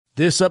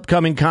This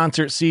upcoming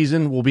concert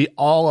season will be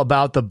all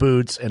about the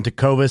boots, and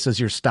Tecovas is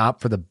your stop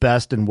for the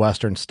best in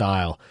Western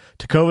style.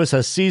 Tecovas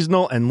has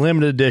seasonal and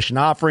limited edition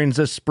offerings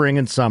this spring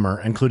and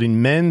summer,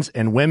 including men's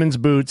and women's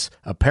boots,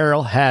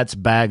 apparel, hats,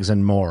 bags,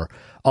 and more.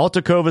 All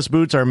Tecovas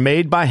boots are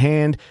made by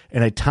hand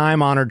in a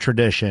time-honored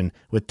tradition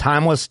with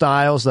timeless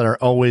styles that are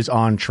always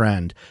on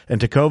trend. And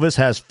Tecovas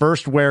has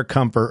first wear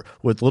comfort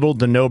with little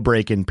to no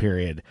break-in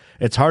period.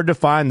 It's hard to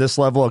find this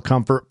level of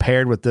comfort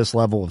paired with this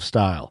level of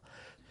style.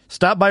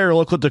 Stop by your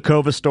local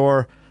Tecovas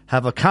store,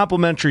 have a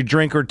complimentary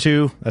drink or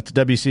two, that's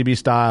WCB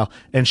style,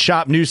 and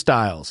shop new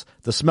styles.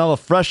 The smell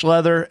of fresh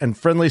leather and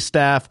friendly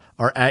staff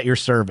are at your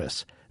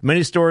service.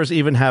 Many stores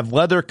even have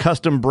leather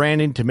custom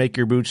branding to make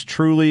your boots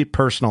truly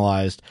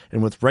personalized.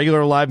 And with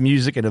regular live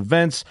music and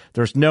events,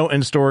 there's no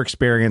in-store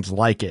experience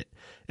like it.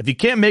 If you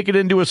can't make it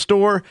into a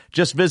store,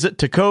 just visit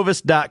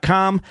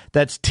tecovas.com.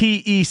 That's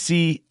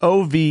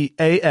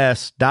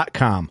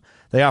TECOVAS.com.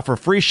 They offer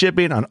free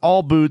shipping on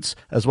all boots,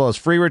 as well as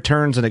free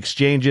returns and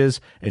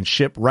exchanges, and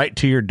ship right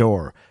to your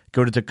door.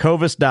 Go to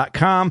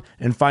tecovas.com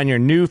and find your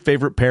new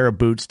favorite pair of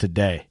boots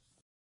today.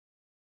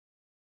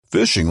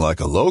 Fishing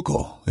like a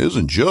local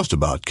isn't just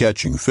about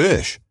catching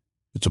fish.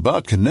 It's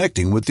about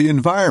connecting with the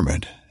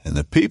environment and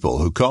the people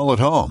who call it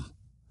home.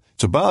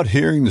 It's about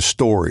hearing the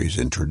stories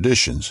and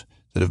traditions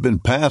that have been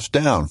passed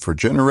down for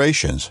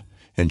generations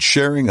and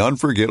sharing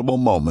unforgettable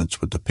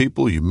moments with the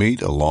people you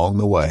meet along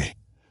the way.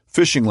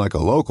 Fishing like a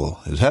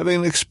local is having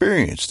an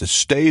experience that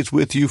stays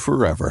with you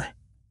forever.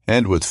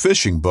 And with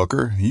Fishing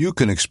Booker, you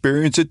can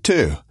experience it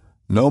too,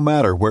 no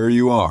matter where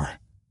you are.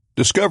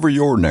 Discover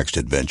your next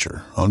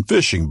adventure on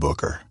Fishing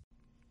Booker.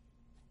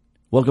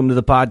 Welcome to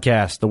the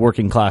podcast, the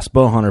Working Class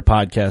Bowhunter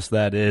podcast,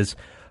 that is.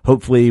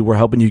 Hopefully we're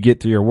helping you get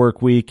through your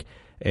work week.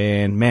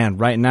 And man,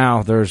 right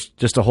now there's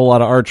just a whole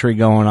lot of archery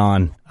going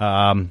on.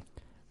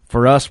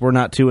 For us, we're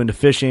not too into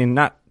fishing,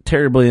 not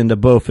terribly into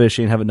bow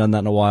fishing, haven't done that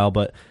in a while,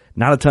 but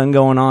not a ton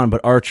going on,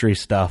 but archery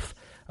stuff.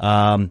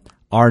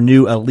 Our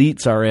new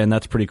elites are in.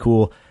 That's pretty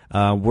cool.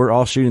 We're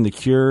all shooting the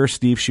Cure,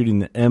 Steve's shooting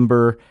the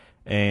Ember,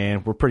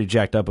 and we're pretty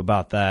jacked up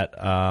about that.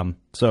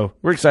 So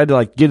we're excited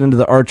to get into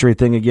the archery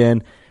thing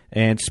again.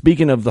 And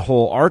speaking of the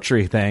whole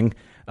archery thing,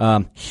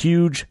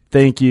 huge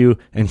thank you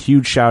and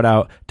huge shout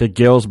out to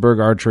Galesburg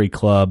Archery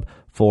Club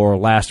for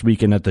last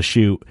weekend at the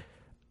shoot.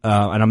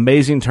 An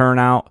amazing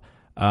turnout,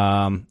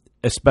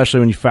 especially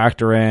when you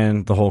factor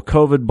in the whole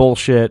COVID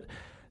bullshit,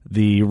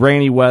 the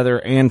rainy weather,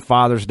 and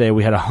Father's Day.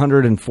 We had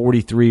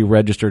 143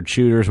 registered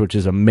shooters, which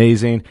is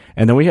amazing.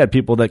 And then we had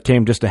people that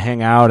came just to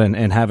hang out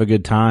and have a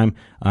good time,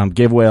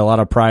 gave away a lot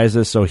of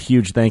prizes. So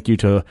huge thank you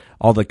to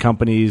all the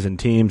companies and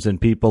teams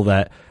and people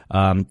that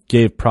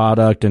gave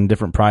product and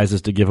different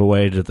prizes to give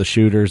away to the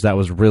shooters. That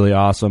was really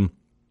awesome.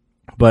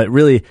 But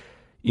really,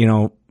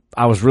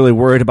 I was really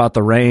worried about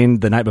the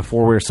rain the night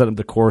before we were setting up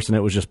the course, and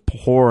it was just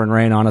pouring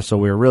rain on us. So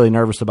we were really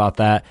nervous about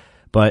that.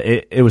 But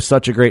it was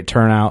such a great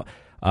turnout.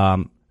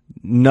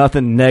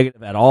 Nothing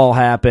negative at all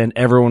happened.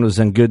 Everyone was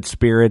in good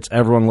spirits.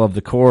 Everyone loved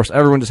the course.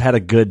 Everyone just had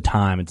a good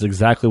time. It's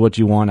exactly what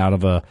you want out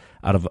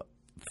of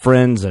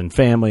friends and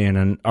family and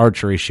an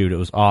archery shoot. It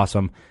was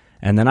awesome.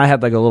 And then I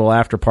had a little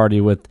after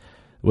party with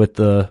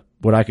the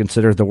what I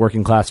consider the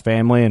working class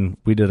family, and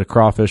we did a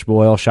crawfish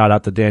boil. Shout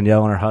out to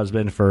Danielle and her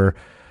husband for,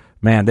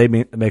 man, they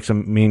make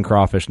some mean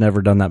crawfish.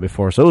 Never done that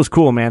before. So it was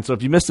cool, man. So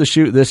if you missed the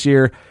shoot this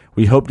year,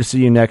 we hope to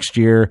see you next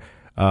year.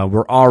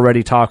 We're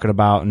already talking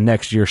about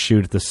next year's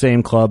shoot at the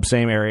same club,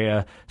 same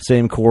area,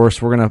 same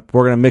course. We're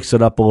gonna mix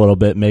it up a little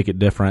bit, make it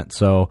different.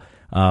 So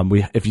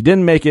if you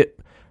didn't make it,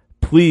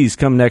 please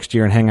come next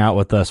year and hang out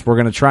with us. We're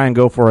gonna try and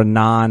go for a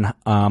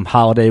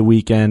non-holiday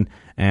weekend,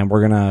 and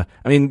we're gonna.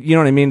 I mean, you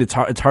know what I mean. It's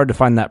hard to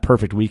find that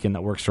perfect weekend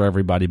that works for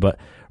everybody, but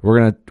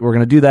we're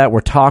gonna do that.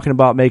 We're talking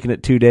about making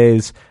it 2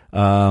 days.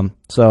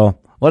 So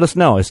let us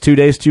know. Is 2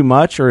 days too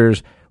much, or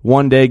is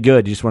 1 day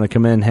good? You just want to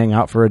come in, hang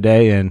out for a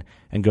day, and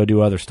go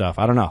do other stuff.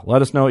 I don't know.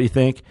 Let us know what you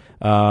think.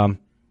 And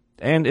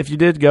if you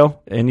did go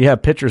and you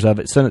have pictures of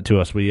it, send it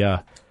to us. We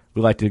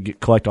like to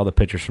collect all the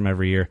pictures from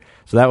every year.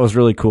 So that was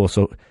really cool.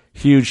 So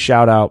huge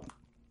shout out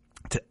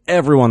to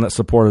everyone that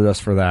supported us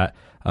for that.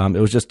 It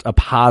was just a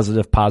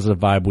positive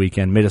vibe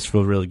weekend. Made us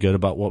feel really good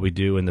about what we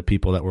do and the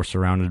people that we're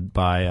surrounded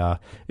by,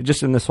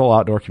 just in this whole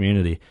outdoor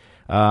community.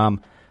 The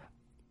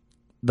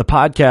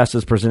podcast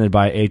is presented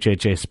by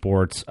HHA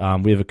Sports.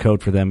 We have a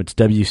code for them. It's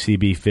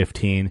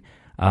WCB15.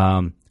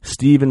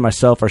 Steve and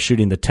myself are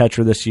shooting the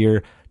Tetra this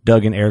year.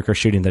 Doug and Eric are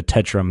shooting the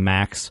Tetra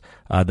Max.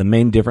 The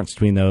main difference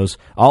between those,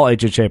 all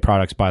HHA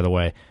products, by the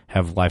way,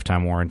 have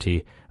lifetime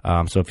warranty.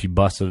 So if you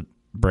bust it,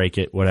 break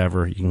it,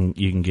 whatever,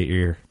 you can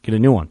get a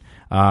new one.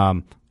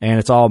 And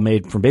it's all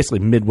made from basically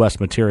Midwest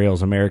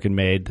materials, American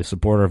made, to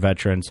support our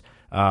veterans.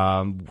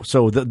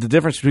 So the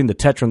difference between the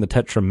Tetra and the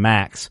Tetra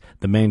Max,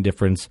 the main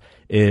difference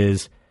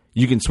is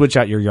you can switch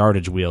out your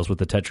yardage wheels with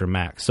the Tetra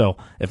Max. So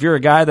if you're a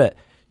guy that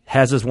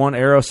has this one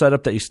arrow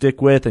setup that you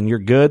stick with and you're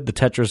good, the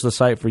Tetra's the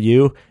sight for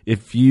you.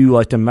 If you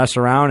like to mess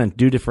around and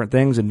do different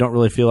things and don't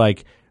really feel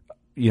like,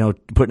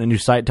 putting a new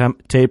sight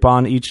tape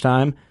on each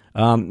time,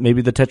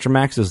 maybe the Tetra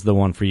Max is the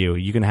one for you.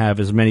 You can have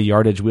as many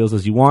yardage wheels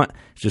as you want.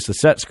 It's just a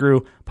set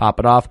screw, pop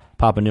it off,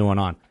 pop a new one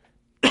on.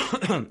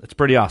 It's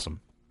pretty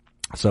awesome.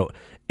 So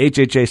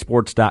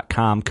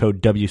hhasports.com,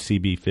 code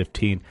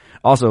WCB15.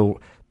 Also,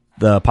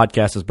 the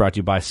podcast is brought to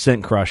you by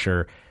Scent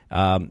Crusher.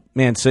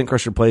 Scent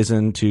Crusher plays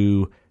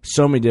into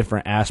so many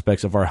different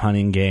aspects of our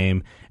hunting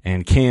game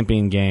and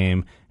camping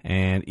game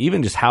and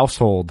even just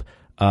household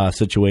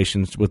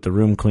situations with the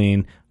room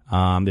clean.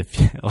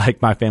 If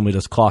like my family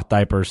does cloth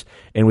diapers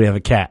and we have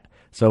a cat.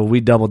 So we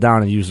double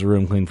down and use the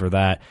room clean for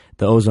that.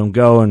 The Ozone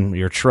Go in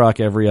your truck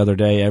every other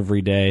day,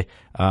 every day.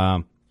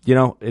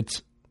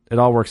 It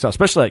all works out,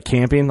 especially like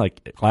camping.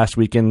 Like last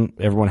weekend,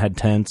 everyone had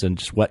tents and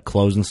just wet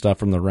clothes and stuff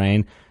from the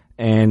rain.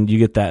 And you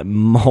get that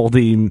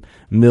moldy,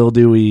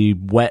 mildewy,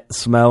 wet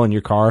smell in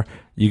your car.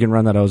 You can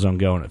run that Ozone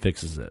Go and it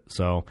fixes it.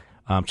 So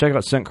check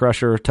out Scent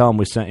Crusher. Tell them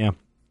we sent you.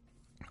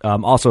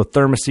 Also,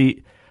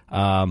 Thermoset.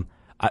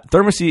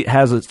 Thermoset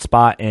has its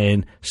spot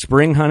in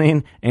spring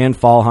hunting and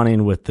fall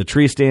hunting with the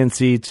tree stand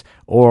seats,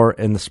 or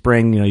in the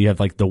spring, you have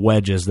like the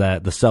wedges,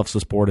 that the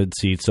self-supported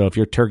seats. So if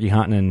you're turkey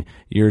hunting and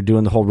you're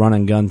doing the whole run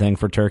and gun thing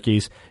for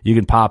turkeys, you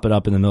can pop it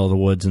up in the middle of the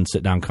woods and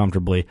sit down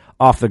comfortably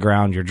off the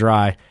ground. You're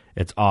dry.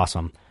 It's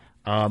awesome.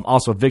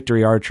 Also,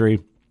 Victory Archery.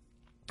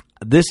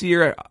 This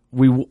year,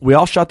 we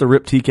all shot the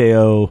RIP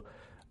TKO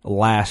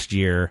last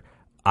year.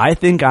 I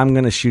think I'm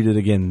going to shoot it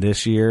again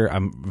this year.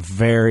 I'm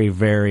very,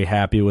 very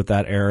happy with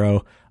that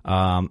arrow.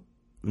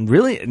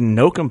 Really,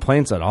 no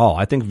complaints at all.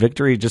 I think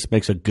Victory just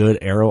makes a good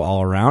arrow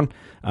all around.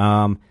 So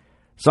I'm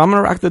going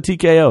to rock the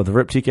TKO, the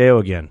RIP TKO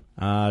again.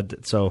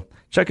 So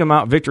check them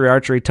out, Victory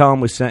Archery. Tell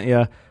them we sent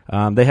you.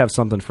 They have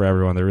something for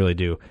everyone. They really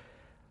do.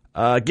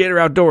 Gator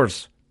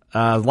Outdoors,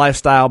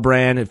 lifestyle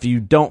brand. If you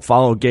don't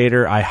follow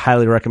Gator, I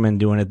highly recommend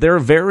doing it.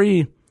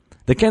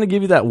 They kind of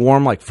give you that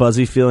warm, like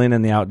fuzzy feeling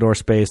in the outdoor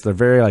space. They're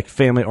very like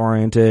family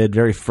oriented,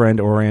 very friend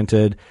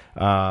oriented.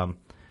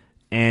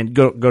 And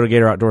go to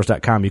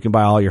GatorOutdoors.com. You can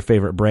buy all your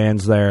favorite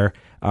brands there.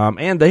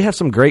 And they have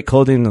some great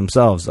clothing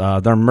themselves.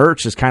 Their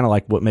merch is kind of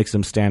like what makes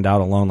them stand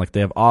out alone. Like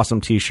they have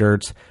awesome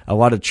t-shirts, a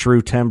lot of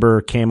true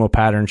timber camo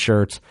pattern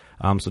shirts.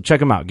 So check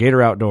them out.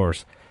 Gator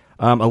Outdoors.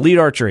 Elite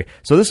Archery.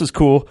 So this is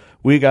cool.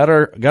 We got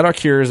our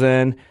cures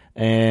in,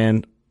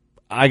 and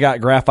I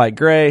got Graphite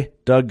Gray.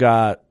 Doug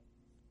got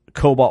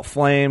Cobalt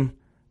Flame.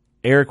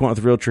 Eric went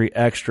with Realtree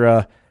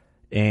Extra,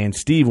 and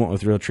Steve went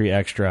with Realtree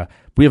Extra.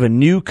 We have a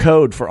new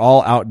code for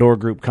all outdoor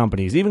group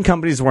companies, even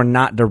companies who are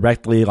not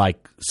directly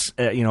like,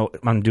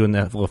 I'm doing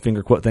that little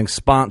finger quote thing,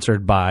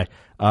 sponsored by.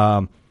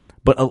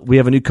 But we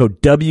have a new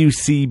code,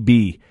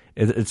 WCB.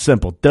 It's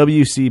simple,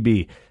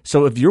 WCB.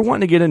 So if you're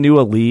wanting to get a new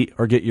Elite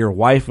or get your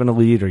wife an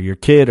Elite or your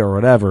kid or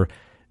whatever,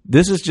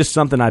 this is just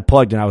something I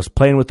plugged in. I was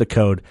playing with the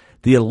code.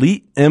 The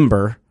Elite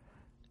Ember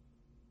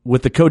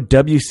with the code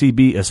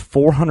WCB is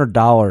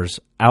 $400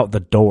 out the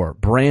door,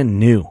 brand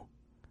new.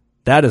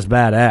 That is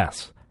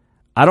badass.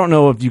 I don't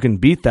know if you can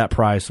beat that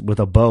price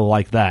with a bow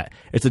like that.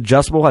 It's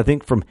adjustable, I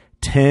think, from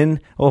 10.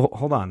 Oh,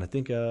 hold on. I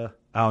think, no,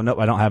 I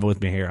don't have it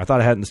with me here. I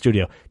thought I had it in the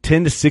studio.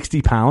 10 to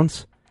 60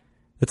 pounds.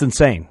 That's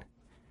insane.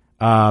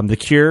 The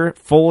Cure,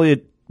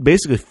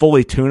 basically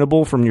fully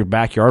tunable from your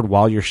backyard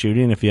while you're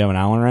shooting if you have an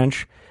Allen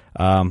wrench.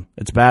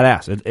 It's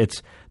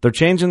badass. They're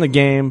changing the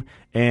game,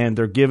 and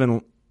they're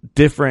giving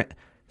different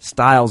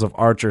styles of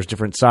archers,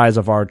 different size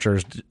of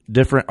archers,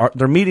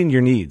 they're meeting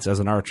your needs as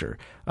an archer.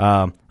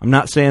 I'm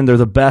not saying they're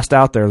the best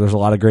out there. There's a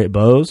lot of great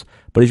bows,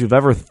 but if you've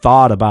ever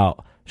thought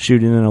about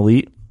shooting an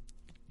Elite,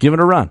 give it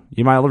a run.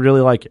 You might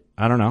really like it.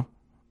 I don't know.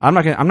 I'm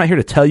not here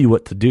to tell you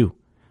what to do,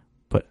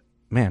 but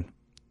man,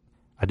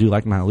 I do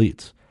like my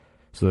Elites.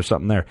 So there's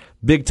something there.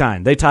 Big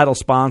Time. They title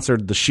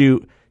sponsored the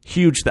shoot.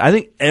 Huge. I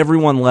think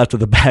everyone left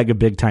with a bag of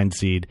Big Time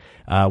seed.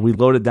 We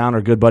loaded down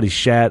our good buddy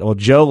Shad. Well,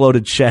 Joe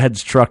loaded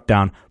Shad's truck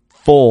down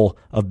full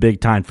of Big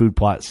Time food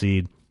plot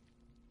seed,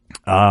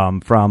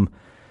 from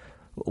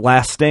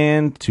Last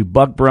Stand to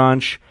Buck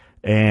Brunch,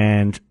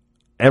 and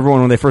everyone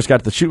when they first got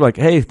to the shoot, like,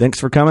 hey, thanks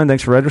for coming,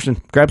 thanks for registering,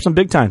 grab some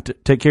Big Time,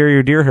 take care of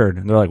your deer herd.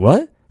 And they're like,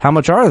 what? How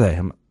much are they?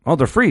 Oh,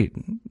 they're free.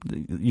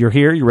 You're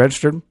here, you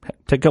registered,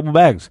 take a couple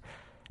bags.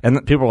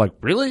 And people are like,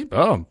 really?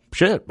 Oh,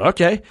 shit,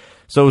 okay.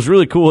 So it was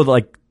really cool,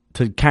 like,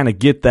 to kind of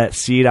get that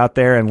seed out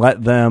there and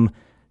let them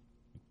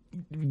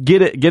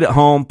get it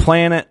home,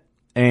 plan it,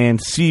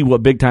 and see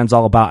what Big Time's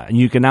all about. And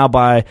you can now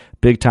buy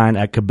Big Time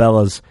at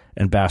Cabela's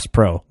and Bass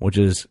Pro, which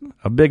is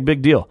a big,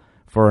 big deal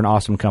for an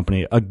awesome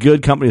company. A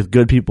good company with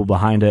good people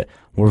behind it.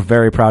 We're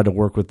very proud to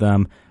work with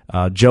them.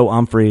 Joe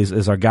Humphreys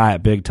is our guy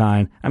at Big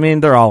Time. I mean,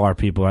 they're all our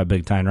people at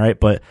Big Time, right?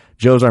 But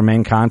Joe's our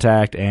main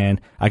contact,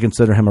 and I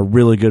consider him a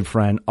really good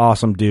friend,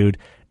 awesome dude.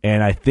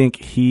 And I think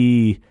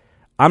he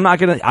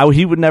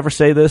would never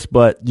say this,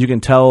 but you can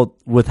tell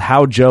with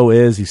how Joe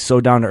is, he's so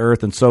down to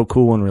earth and so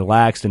cool and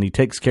relaxed, and he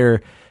takes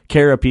care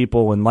of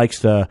people and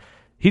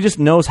he just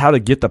knows how to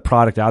get the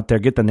product out there,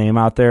 get the name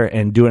out there,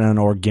 and do it in an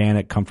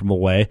organic, comfortable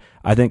way.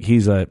 I think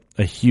he's a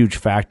huge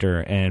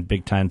factor in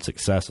Big Time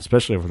success,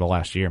 especially over the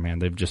last year, man.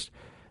 They've just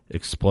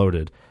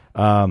exploded.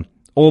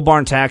 Old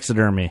Barn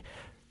Taxidermy.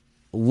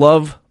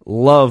 Love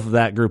love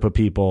that group of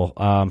people.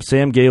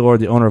 Sam Gaylord,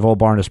 the owner of Old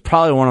Barn, is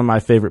probably one of my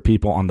favorite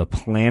people on the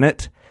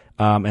planet.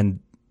 And,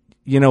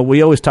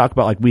 we always talk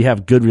about, like, we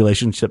have good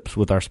relationships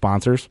with our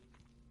sponsors,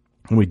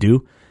 and we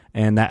do,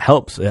 and that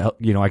helps.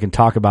 I can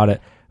talk about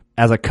it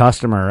as a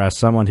customer, as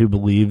someone who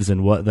believes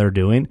in what they're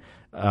doing.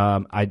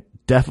 I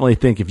definitely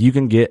think if you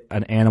can get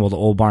an animal to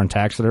Old Barn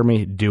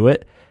Taxidermy, do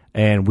it.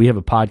 And we have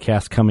a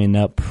podcast coming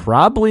up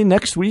probably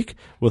next week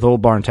with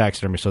Old Barn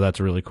Taxidermy, so that's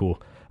really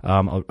cool.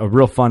 A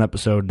real fun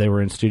episode. They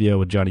were in studio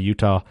with Johnny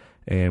Utah,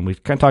 and we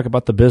kind of talk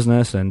about the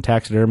business and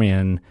taxidermy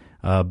and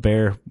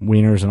bear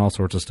wieners and all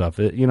sorts of stuff.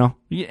 Anything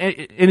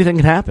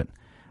can happen.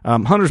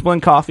 Hunter's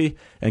Blend Coffee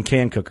and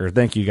Can Cooker.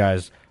 Thank you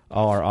guys,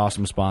 all our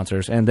awesome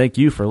sponsors, and thank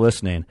you for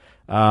listening.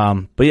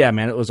 But yeah,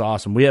 man, it was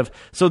awesome.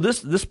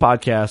 This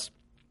podcast,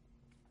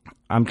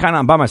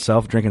 I'm by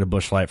myself drinking a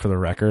Busch Light for the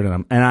record,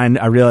 and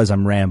I realize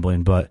I'm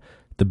rambling, but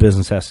the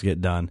business has to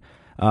get done.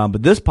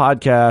 But this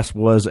podcast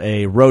was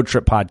a road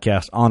trip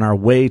podcast on our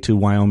way to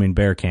Wyoming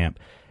Bear Camp,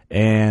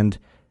 and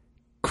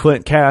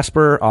Clint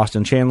Casper,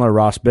 Austin Chandler,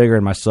 Ross Bigger,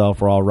 and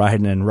myself were all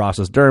riding in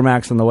Ross's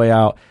Duramax on the way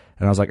out,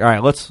 and I was like, all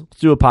right, let's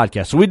do a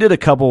podcast. So we did a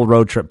couple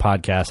road trip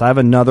podcasts. I have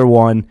another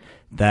one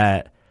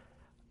that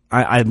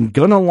I'm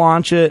going to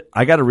launch it.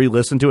 I got to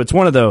re-listen to it. It's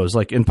one of those,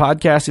 like in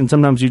podcasting,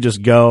 sometimes you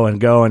just go,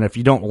 and if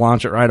you don't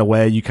launch it right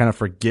away, you kind of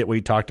forget what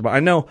you talked about. I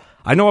know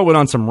I went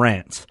on some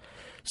rants,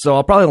 so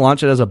I'll probably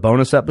launch it as a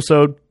bonus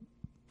episode.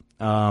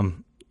 I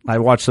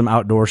watched some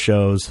outdoor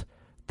shows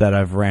that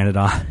I've ranted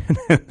on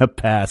in the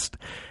past,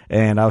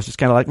 and I was just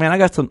kind of like, man, I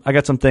got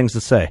some things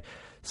to say.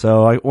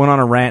 So I went on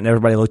a rant, and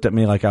everybody looked at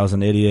me like I was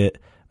an idiot.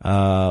 But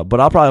I'll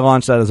probably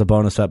launch that as a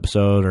bonus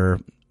episode, or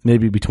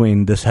maybe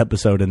between this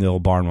episode and the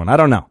Old Barn one. I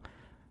don't know.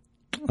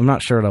 I'm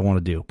not sure what I want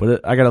to do,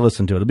 but I got to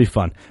listen to it. It'll be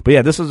fun. But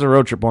yeah, this is a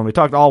road trip one. We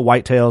talked all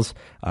whitetails,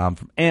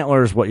 from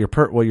antlers, what your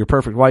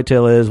perfect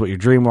whitetail is, what your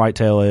dream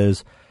whitetail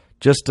is,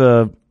 just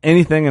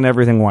anything and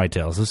everything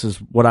whitetails. This is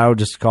what I would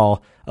just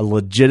call a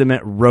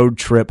legitimate road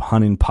trip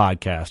hunting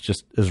podcast,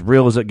 just as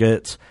real as it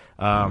gets,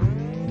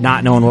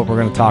 not knowing what we're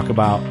going to talk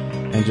about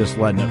and just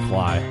letting it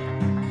fly.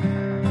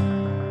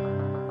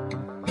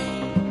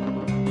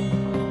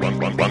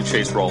 I'm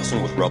Chase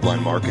Rolfson with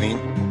Rubline Marketing.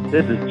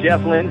 This is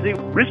Jeff Lindsay.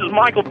 This is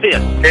Michael Pitt.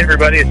 Hey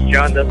everybody, it's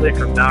John Dudley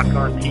from Knock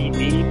on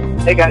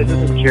TV. Hey guys,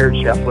 this is Jared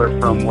Scheffler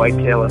from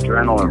Whitetail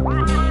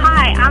Adrenaline.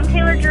 Hi, I'm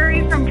Taylor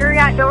Drury from Drury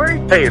Outdoors.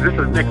 Hey, this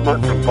is Nick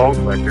Munt from Bone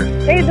Collector.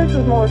 Hey, this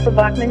is Melissa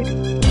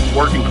Bachman.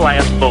 Working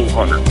Class Bow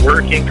Hunter.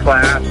 Working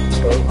Class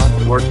Bow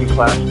Hunter. Working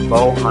Class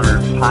Bow Hunter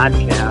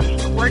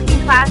Podcast. Working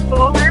Class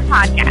Bow Hunter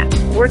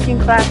Podcast. Working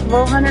Class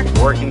Bow Hunter.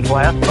 Working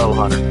Class Bow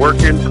Hunter.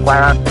 Working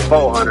Class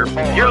Bow Hunter.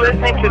 You're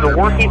listening to the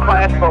Working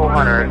Class Bow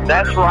Hunter.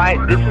 That's right,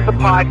 this is a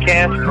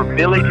podcast for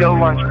Billy Joe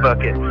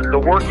Lunchbucket, the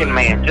working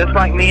man, just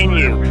like me and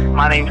you.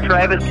 My name's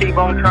Travis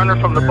T-Bone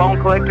Turner from the Bone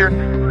Collector.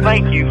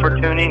 Thank you for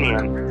tuning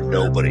in.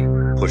 Nobody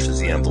pushes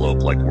the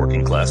envelope like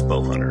Working Class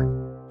Bow Hunter.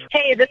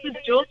 Hey, this is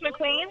Jules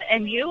McQueen,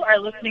 and you are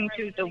listening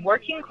to the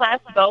Working Class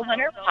Bow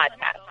Hunter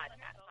Podcast.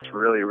 It's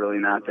really, really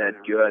not that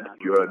good.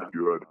 Working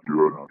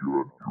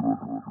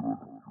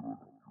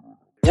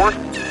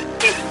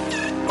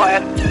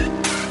Class.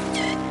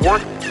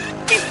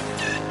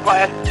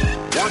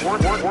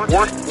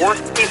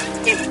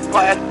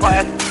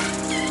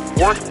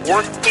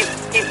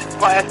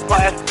 Working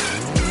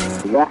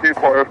Class. Working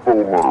Class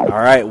Bow Hunter. All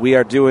right, we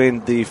are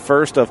doing the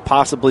first of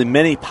possibly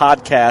many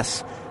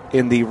podcasts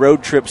in the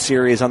road trip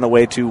series on the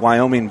way to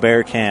Wyoming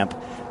Bear Camp.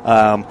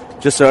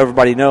 Just so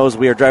everybody knows,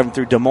 we are driving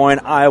through Des Moines,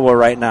 Iowa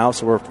right now,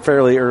 so we're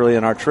fairly early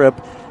in our trip.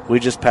 We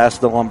just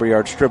passed the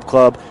Lumberyard Strip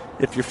Club.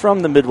 If you're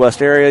from the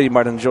Midwest area, you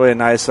might enjoy a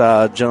nice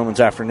gentleman's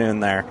afternoon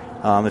there.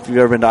 If you've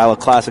ever been to Iowa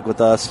Classic with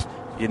us,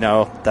 you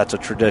know that's a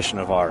tradition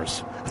of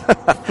ours.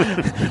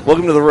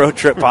 Welcome to the Road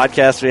Trip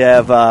Podcast. We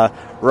have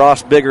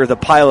Ross Bigger, the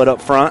pilot,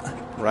 up front.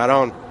 Right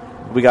on.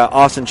 We got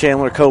Austin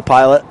Chandler,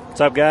 co-pilot.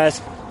 What's up,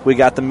 guys? We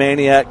got the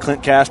maniac,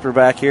 Clint Casper,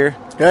 back here.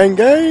 Gang,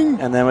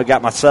 gang. And then we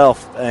got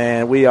myself,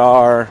 and we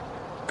are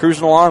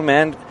cruising along,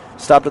 man.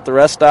 Stopped at the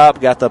rest stop,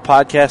 got the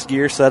podcast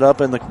gear set up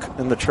in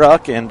the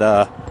truck, and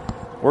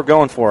we're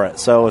going for it.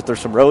 So if there's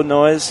some road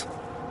noise,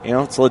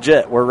 it's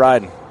legit. We're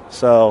riding.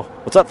 So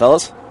what's up,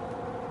 fellas?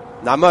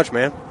 Not much,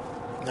 man.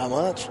 Not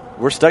much.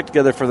 We're stuck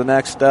together for the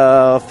next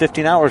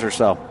 15 hours or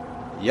so.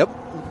 Yep.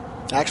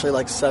 Actually,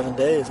 like 7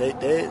 days, 8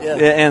 days. Yeah.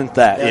 And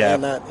that, yeah.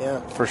 And that, yeah.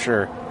 For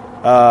sure.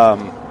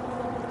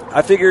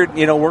 I figured,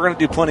 we're going to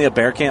do plenty of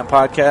Bear Camp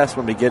podcasts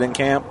when we get in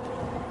camp.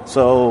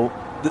 So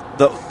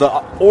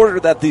the order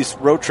that these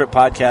road trip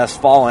podcasts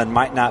fall in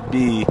might not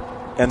be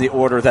in the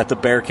order that the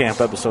Bear Camp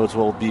episodes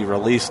will be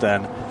released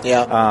in.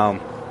 Yeah.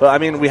 But, I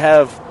mean,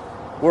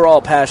 we're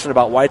all passionate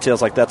about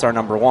whitetails, like that's our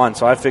number one.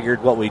 So I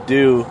figured what we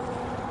do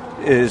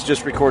is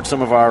just record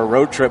some of our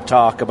road trip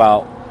talk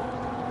about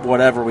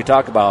whatever we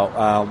talk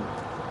about.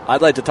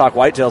 I'd like to talk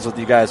whitetails with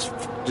you guys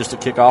just to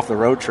kick off the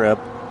road trip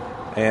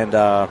and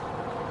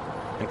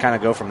kind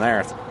of go from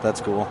there.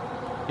 That's cool.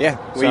 Yeah.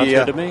 Sounds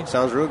good to me.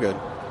 Sounds real good.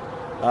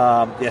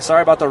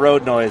 Sorry about the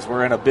road noise.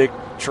 We're in a big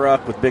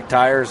truck with big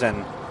tires,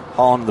 and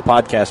hauling the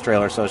podcast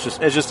trailer. So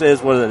it just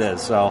is what it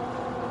is. So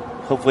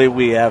hopefully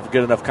we have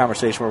good enough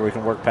conversation where we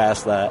can work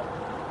past that.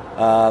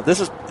 This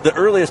is the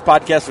earliest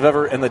podcast we've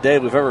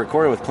ever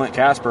recorded with Clint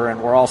Casper,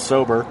 and we're all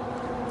sober.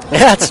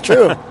 Yeah, it's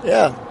true.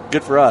 Yeah.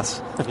 Good for us.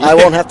 I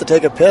won't have to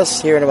take a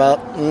piss here in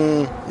about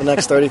the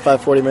next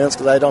 35, 40 minutes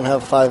because I don't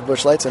have 5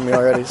 bush lights in me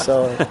already.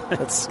 So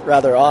it's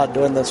rather odd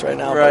doing this right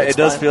now. Right, it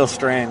does feel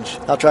strange.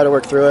 I'll try to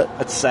work through it.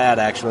 It's sad,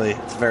 actually.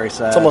 It's very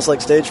sad. It's almost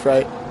like stage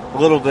fright. A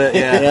little bit,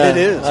 yeah. Yeah, it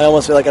is. I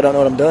almost feel like I don't know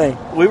what I'm doing.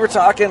 We were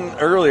talking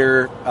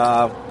earlier,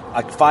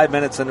 like 5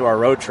 minutes into our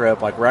road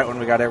trip, like right when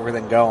we got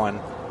everything going,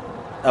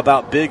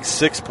 about big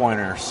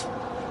 6-pointers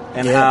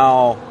and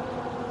how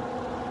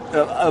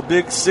a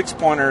big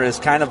 6-pointer is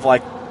kind of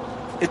like,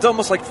 it's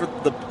almost like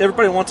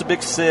everybody wants a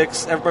big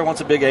 6, everybody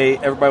wants a big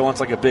 8, everybody wants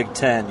like a big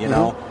 10, you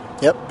know?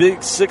 Yep. Big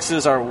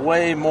 6s are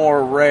way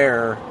more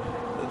rare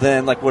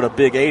than like what a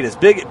big 8 is.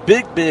 Big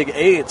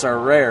 8s are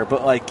rare,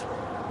 but like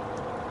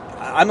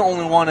I'm the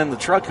only one in the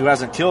truck who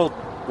hasn't killed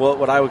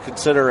what I would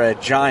consider a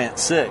giant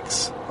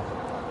 6.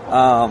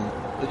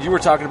 You were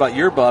talking about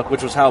your buck,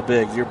 which was how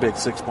big, your big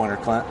 6-pointer,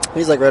 Clint?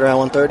 He's like right around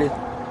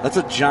 130. That's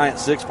a giant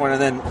 6-pointer.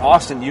 Then,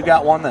 Austin, you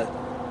got one that...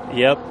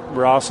 Yep,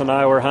 Ross and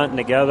I were hunting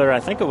together. I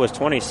think it was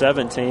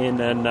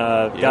 2017, and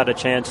got a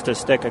chance to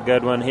stick a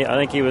good one. I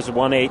think he was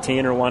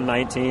 118 or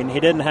 119. He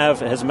didn't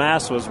have, his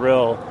mass was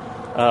real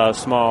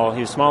small.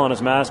 He was small on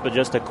his mass, but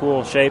just a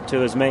cool shape to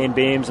his main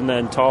beams, and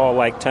then tall,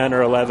 like 10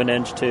 or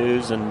 11-inch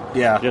twos, and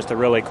just a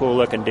really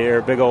cool-looking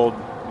deer. Big old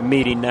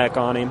meaty neck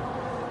on him.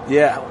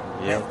 Yeah.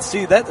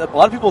 See, that a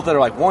lot of people that are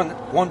like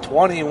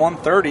 120,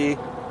 130,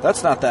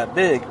 that's not that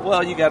big.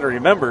 Well, you got to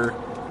remember,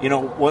 you know,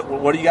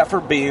 what do you got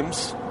for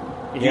beams?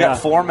 You got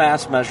 4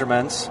 mass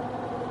measurements.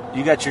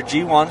 You got your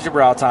G1s, your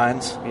brow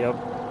tines. Yep.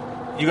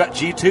 You got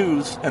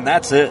G2s, and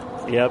that's it.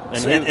 Yep.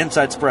 And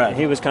inside spread.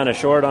 He was kind of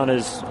short on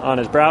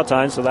his brow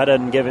tines, so that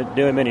doesn't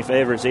do him any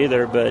favors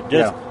either. But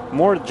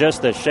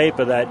just the shape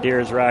of that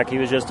deer's rack. He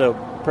was just a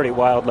pretty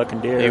wild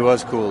looking deer. He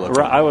was cool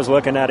looking. I was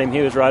looking at him.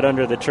 He was right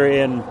under the tree,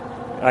 and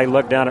I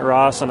looked down at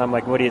Ross, and I'm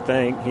like, what do you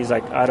think? He's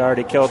like, I'd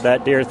already killed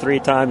that deer 3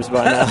 times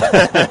by now.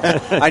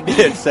 I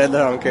did. Said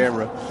that on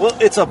camera. Well,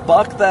 it's a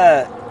buck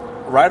that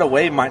right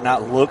away might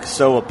not look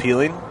so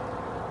appealing,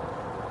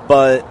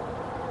 but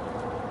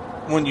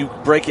when you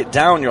break it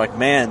down, you're like,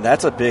 man,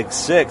 that's a big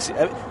 6.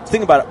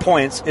 Think about it,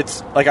 points.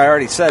 It's like I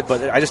already said,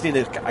 but I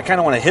kind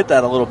of want to hit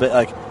that a little bit.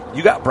 Like,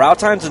 you got brow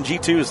tines and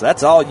G2s.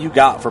 That's all you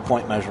got for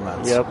point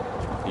measurements. Yep.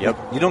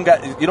 You don't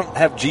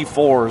have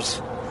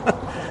G4s.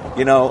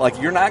 You know, like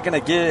you're not going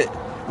to get.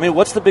 I mean,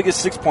 what's the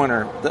biggest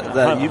 6-pointer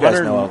that you guys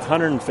know of?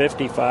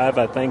 155,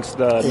 I think's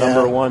the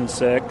number 1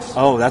 6.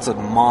 Oh, that's a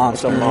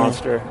monster. It's a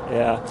monster,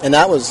 yeah. And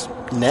that was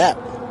net.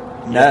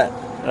 Net.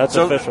 That's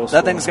official.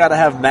 That thing's got to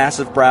have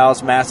massive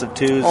brows, massive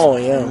twos,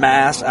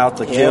 mass out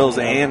the kills,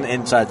 and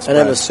inside spread.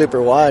 And it was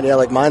super wide. Yeah,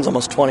 like mine's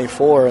almost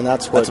 24, and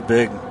that's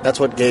big. That's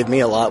what gave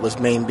me a lot was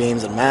main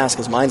beams and mass,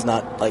 because mine's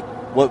not like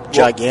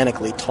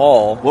gigantically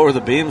tall. What were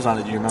the beams on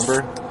it? Do you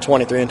remember?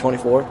 23 and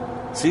 24.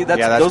 See,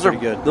 those are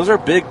good. Those are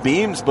big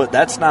beams, but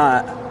that's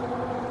not.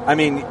 I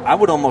mean, I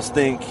would almost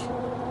think.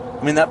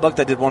 I mean, that buck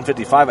that did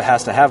 155, it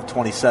has to have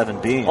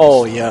 27 beams.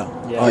 Oh yeah,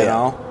 you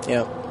know?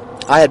 Yeah.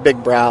 I had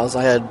big brows.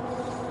 I had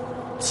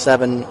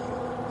 7,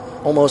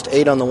 almost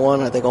 8 on the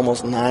one. I think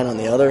almost 9 on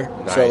the other.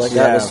 Nice. So like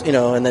that was,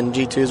 and then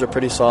G2s are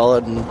pretty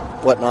solid and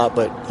whatnot.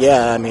 But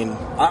yeah, I mean,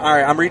 all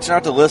right. I'm reaching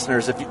out to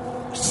listeners. If you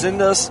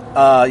send us,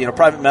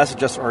 private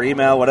message us or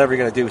email, whatever you're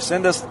going to do,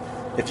 send us.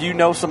 If you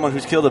know someone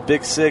who's killed a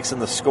big 6 in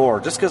the score,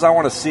 just because I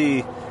want to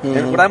see,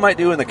 and what I might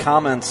do in the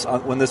comments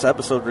when this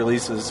episode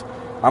releases,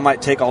 I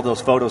might take all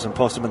those photos and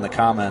post them in the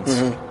comments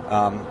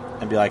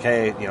and be like,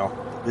 hey,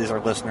 these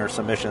are listener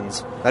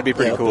submissions. That'd be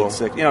pretty cool.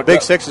 Big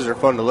 6s are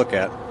fun to look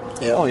at.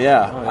 Yeah. Oh,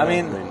 yeah. I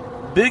mean,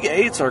 big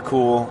 8s are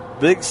cool.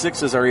 Big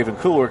 6s are even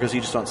cooler because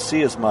you just don't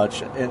see as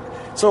much. And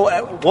so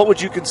what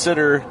would you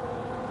consider,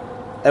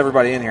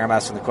 everybody in here, I'm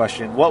asking the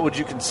question, what would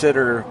you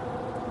consider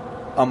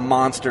a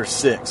monster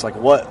 6? Like,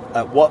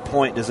 at what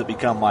point does it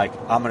become like,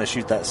 I'm going to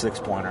shoot that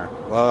 6-pointer?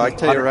 Well, I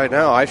tell you right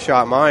now, I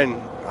shot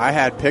mine. I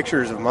had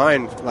pictures of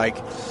mine, like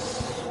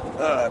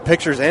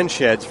pictures and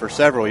sheds for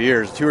several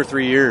years, 2 or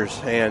 3 years.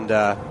 And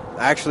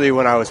actually,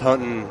 when I was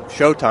hunting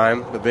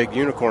Showtime, the big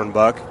unicorn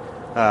buck,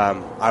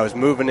 I was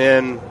moving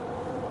in,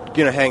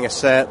 going to hang a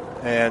set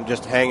and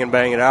just hang and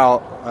bang it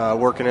out,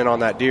 working in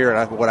on that deer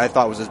and what I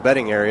thought was his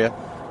bedding area.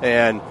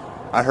 And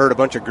I heard a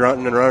bunch of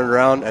grunting and running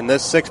around, and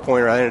this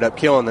 6-pointer I ended up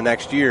killing the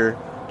next year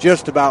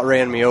just about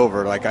ran me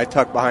over. Like, I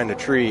tucked behind a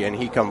tree, and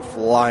he come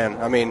flying.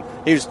 I mean,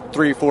 he was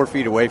 3 or 4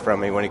 feet away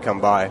from me when he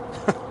come by,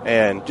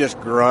 and just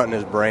grunting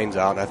his brains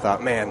out. And I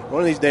thought, man,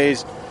 one of these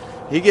days,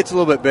 he gets a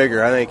little bit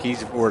bigger. I think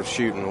he's worth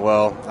shooting.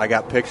 Well, I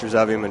got pictures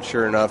of him, and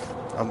sure enough,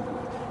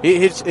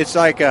 it's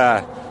like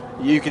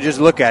you could just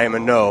look at him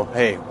and know,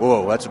 hey,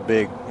 whoa,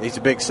 he's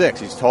a big 6.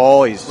 He's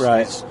tall. You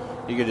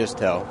could just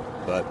tell.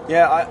 But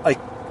yeah,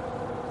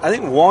 I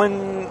think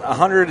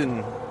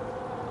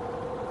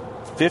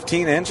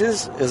 115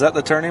 inches, is that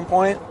the turning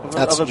point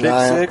of a big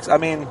 6? I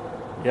mean,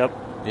 yep.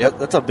 Yep.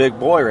 That's a big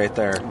boy right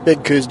there.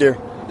 Big coos deer.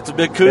 It's a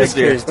big coos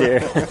deer.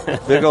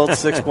 Big old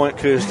 6-point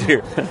coos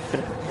deer.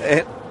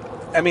 And,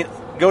 I mean,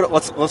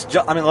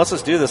 let's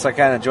just do this. I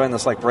kind of join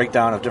this like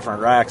breakdown of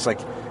different racks. Like,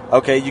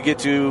 okay,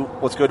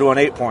 let's go to an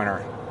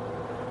 8-pointer.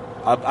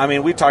 I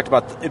mean, we talked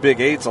about the big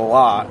 8s a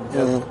lot.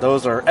 Mm-hmm.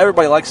 Those are,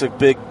 everybody likes a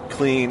big,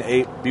 clean,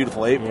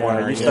 beautiful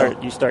 8-pointer.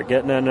 You start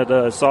getting into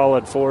the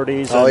solid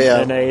 40s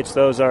and 8s.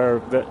 Those are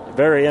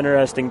very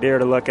interesting deer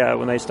to look at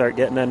when they start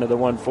getting into the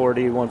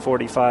 140,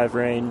 145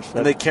 range.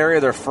 And they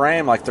carry their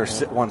frame like they're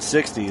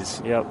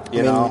 160s. Yep.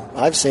 You know,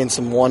 I've seen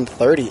some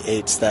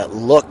 138s that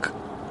look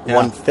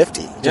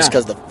 150 just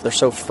because they're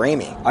so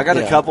framey. I got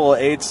a couple of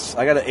 8s.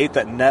 I got an 8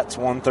 that nets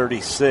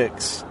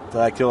 136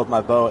 that I killed with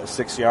my bow at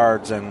 6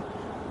 yards, and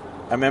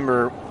I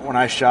remember when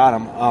I shot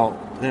him. Oh,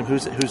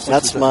 who's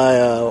that's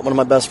my one of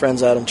my best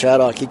friends, Adam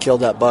Chaddock. He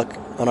killed that buck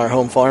on our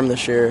home farm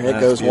this year. It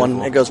goes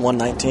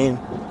 119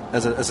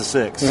 as a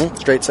 6,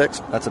 straight 6.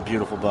 That's a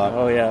beautiful buck.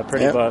 Oh yeah,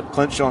 pretty buck.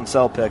 Clint showing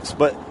cell pics,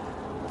 but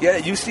yeah,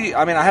 you see.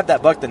 I mean, I have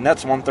that buck that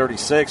nets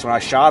 136. When I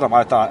shot him,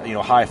 I thought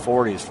high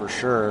 40s for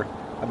sure.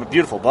 I'm a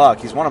beautiful buck.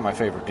 He's one of my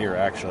favorite deer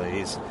actually.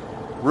 He's a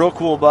real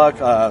cool buck.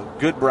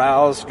 Good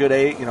brows, good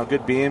 8,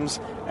 good beams,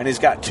 and he's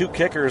got 2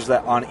 kickers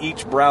that on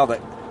each brow that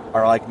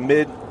are like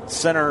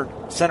mid-center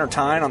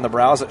tine on the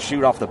brows that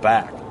shoot off the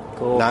back.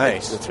 Cool.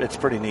 Nice. It's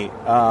pretty neat.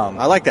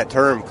 I like that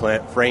term,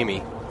 Clint,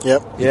 framey.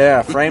 Yep.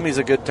 Yeah, framey's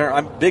a good term.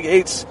 I'm big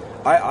 8s.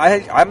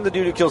 I'm the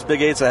dude who kills big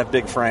 8s that have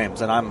big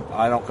frames, and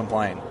I don't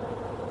complain.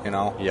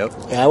 Yep.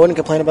 Yeah, I wouldn't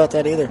complain about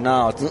that either.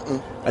 No,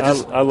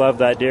 I love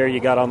that deer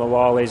you got on the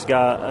wall. He's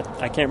got,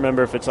 I can't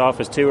remember if it's off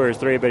his 2 or his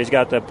 3, but he's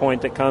got the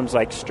point that comes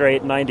like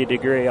straight 90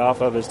 degree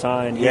off of his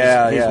tine. He's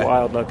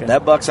wild looking.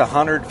 That buck's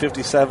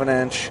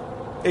 157-inch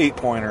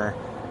 8-pointer.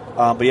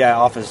 But yeah,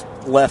 off his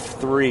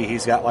left 3,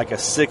 he's got like a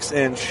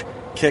 6-inch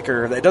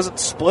kicker that doesn't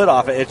split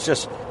off it. It's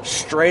just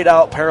straight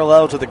out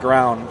parallel to the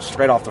ground,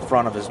 straight off the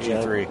front of his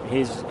G3.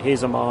 Yeah,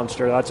 he's a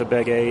monster. That's a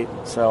big 8.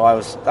 So I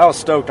was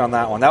stoked on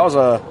that one. That was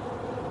a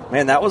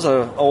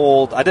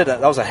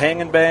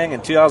hang and bang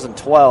in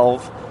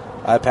 2012.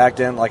 I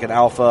packed in like an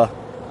alpha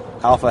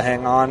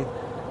hang on,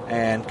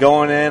 and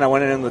going in, I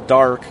went in the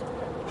dark,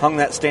 hung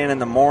that stand in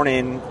the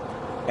morning.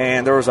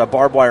 And there was a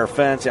barbed wire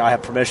fence. I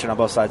have permission on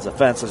both sides of the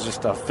fence. There's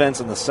just a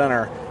fence in the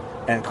center.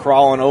 And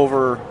crawling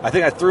over, I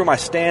think I threw my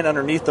stand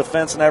underneath the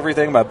fence and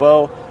everything, my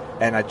bow,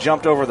 and I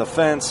jumped over the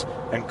fence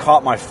and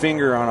caught my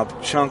finger on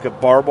a chunk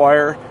of barbed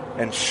wire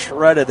and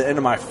shredded the end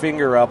of my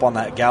finger up on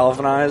that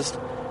galvanized.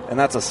 And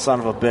that's a son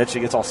of a bitch.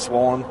 It gets all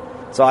swollen.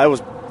 So I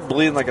was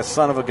bleeding like a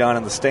son of a gun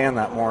in the stand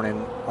that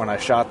morning when I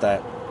shot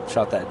that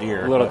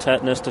deer. A little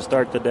tetanus to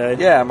start the day.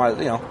 Yeah,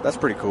 that's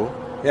pretty cool.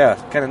 Yeah,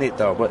 kind of neat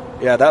though. But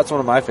yeah, that's one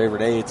of my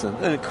favorite 8s,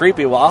 and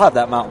creepy. Well, I'll have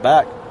that mount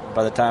back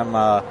by the time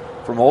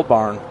from Old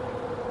Barn.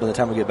 By the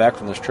time we get back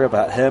from this trip,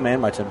 I him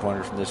and my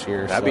 10-pointer from this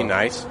year. That'd be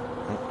nice.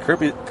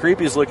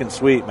 Creepy's looking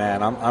sweet,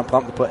 man. I'm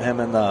pumped to put him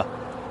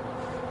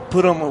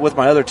with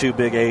my other 2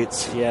 big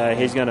 8s. Yeah,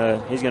 he's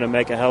gonna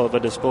make a hell of a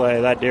display.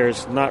 That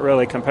deer's not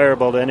really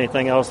comparable to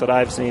anything else that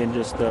I've seen.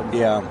 Just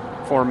the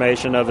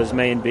formation of his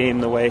main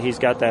beam, the way he's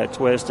got that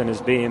twist in his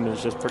beam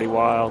is just pretty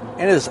wild.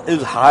 And his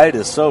hide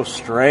is so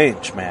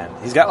strange, man.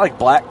 He's got like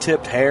black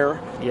tipped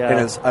hair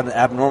and an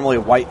abnormally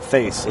white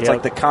face. It's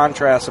like the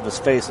contrast of his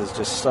face is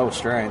just so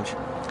strange.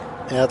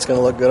 Yeah, it's going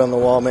to look good on the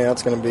wall, man.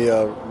 It's going to be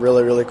a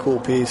really, really cool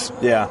piece.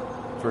 Yeah,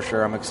 for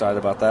sure. I'm excited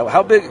about that.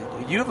 How big?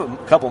 You have a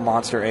couple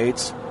monster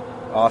 8s,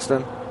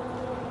 Austin.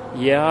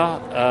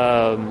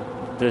 Yeah.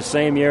 The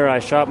same year I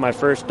shot my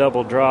first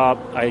double drop,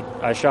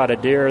 I shot a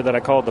deer that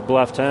I called the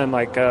Bluff 10,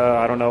 I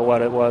don't know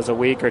what it was, a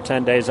week or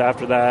 10 days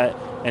after that.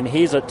 And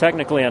he's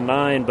technically a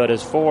 9, but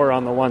his 4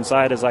 on the one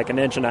side is like 1.5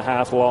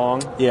 inches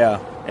long. Yeah.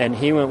 And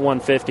he went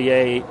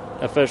 158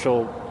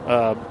 official.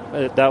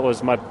 That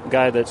was my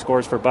guy that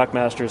scores for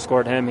Buckmaster,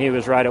 scored him. He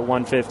was right at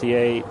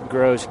 158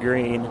 gross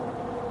green.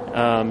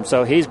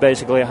 So he's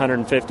basically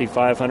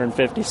 155,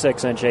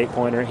 156-inch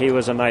 8-pointer. He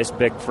was a nice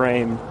big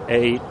frame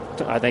 8.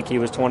 I think he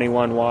was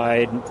 21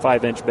 wide,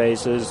 5-inch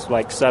bases,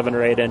 like 7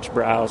 or 8-inch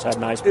brows, had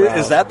nice brows.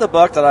 Is that the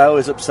buck that I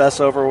always obsess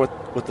over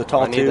with the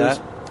tall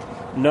 2s?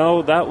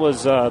 No, that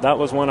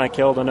was one I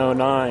killed in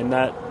 09.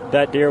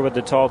 That deer with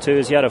the tall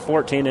 2s, he had a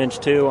 14-inch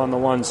 2 on the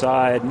one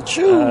side.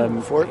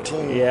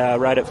 14. Yeah,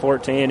 right at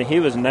 14. He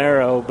was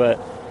narrow, but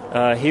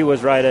he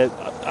was right at,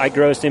 I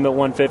grossed him at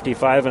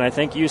 155, and I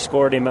think you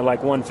scored him at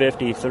like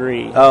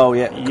 153. Oh,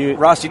 yeah.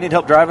 Ross, you need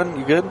help driving?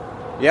 You good?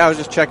 Yeah, I was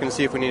just checking to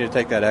see if we need to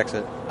take that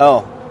exit.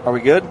 Oh, are we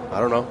good?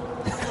 I don't know.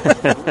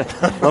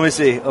 Let me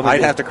see.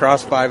 I'd have to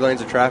cross 5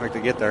 lanes of traffic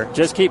to get there.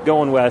 Just keep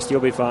going west.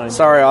 You'll be fine.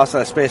 Sorry,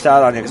 Austin. I spaced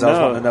out on you because I was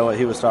wanting to know what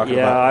he was talking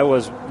about. Yeah, I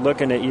was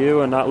looking at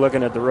you and not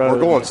looking at the road. We're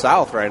going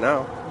south right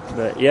now.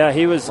 But yeah,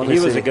 he was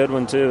a good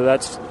one too.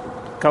 That's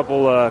a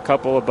couple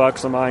of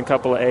bucks of mine,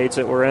 couple of 8s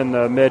that were in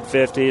the mid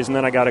 50s, and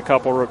then I got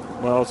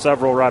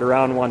several right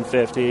around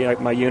 150.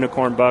 Like my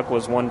unicorn buck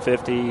was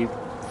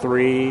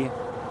 153.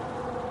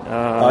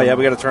 Oh yeah,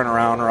 we got to turn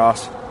around,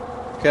 Ross.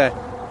 Okay.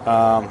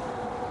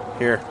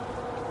 Here.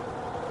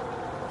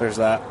 There's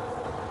that.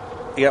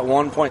 You got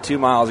 1.2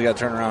 miles. You got to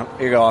turn around.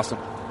 Here you go, Austin.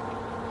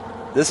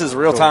 This is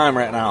real time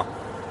right now.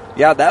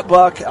 Yeah, that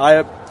buck,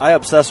 I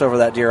obsess over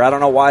that deer. I don't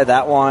know why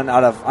that one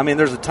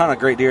there's a ton of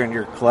great deer in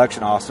your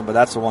collection, Austin, but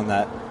that's the one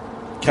that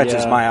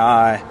catches my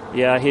eye.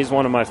 Yeah, he's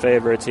one of my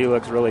favorites. He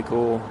looks really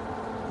cool.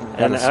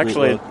 And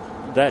actually,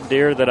 that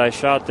deer that I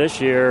shot this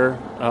year,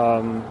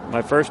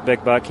 my first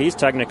big buck, he's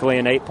technically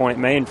an 8-point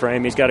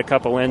mainframe. He's got a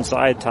couple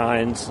inside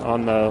tines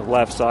on the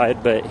left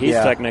side, but he's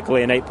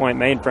technically an 8-point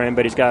mainframe,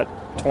 but he's got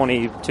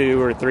 22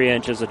 or 3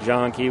 inches of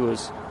junk. He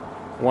was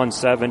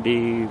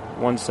 170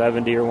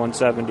 or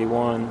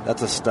 171.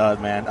 That's a stud,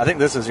 man. I think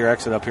this is your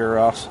exit up here,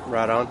 Ross.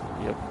 Right on.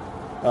 Yep.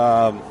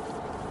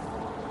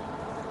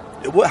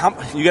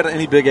 You got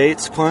any big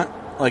 8s, Clint,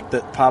 like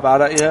that pop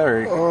out at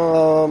you?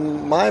 Or?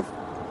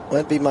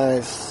 It'd be my,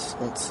 let's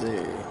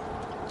see.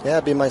 Yeah,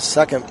 it'd be my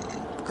second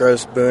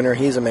gross booner.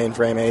 He's a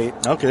mainframe 8.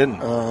 No kidding.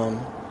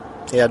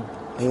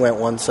 He went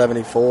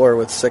 174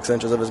 with 6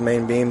 inches of his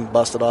main beam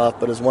busted off,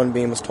 but his one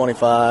beam was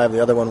 25. The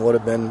other one would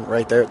have been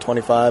right there at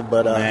 25.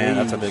 But man,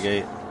 that's a big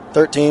 8.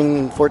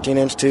 13,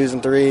 14-inch 2s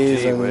and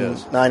 3s and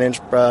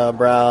 9-inch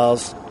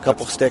brows, a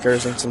couple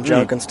stickers and some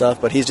junk and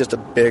stuff. But he's just a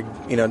big,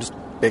 just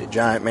big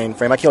giant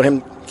mainframe. I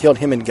killed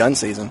him in gun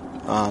season.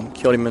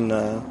 Killed him in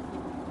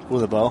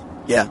with a bow.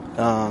 Yeah.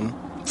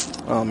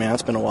 Oh man,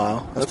 it's been a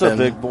while. That's a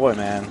big boy,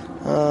 man.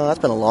 That's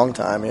been a long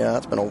time. Yeah,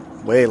 it's been a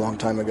way long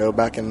time ago.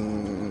 Back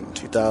in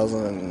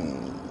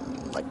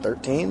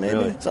 2013,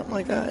 maybe something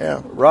like that.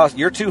 Yeah. Ross,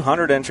 your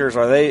 200-inchers,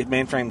 are they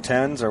mainframe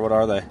 10s or what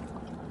are they?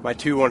 My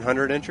 2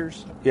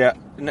 100-inchers? Yeah.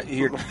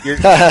 You're,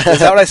 is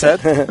that what I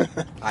said? Did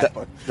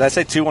I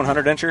say 2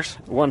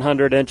 100-inchers?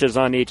 100 inches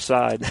on each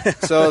side.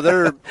 So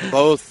they're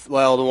both, the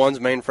one's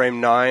mainframe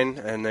 9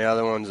 and the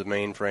other one's a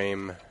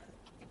mainframe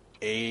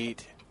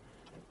 8.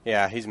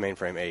 Yeah, he's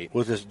mainframe 8.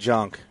 With his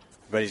junk.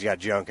 But he's got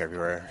junk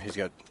everywhere. He's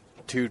got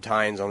 2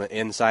 tines on the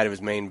inside of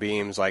his main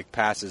beams, like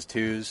past his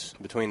 2s,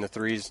 between the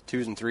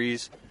 2s and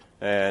 3s.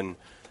 And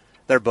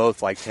they're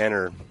both like 10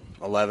 or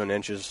 11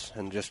 inches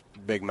and just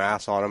big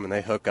mass on them, and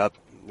they hook up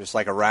just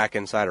like a rack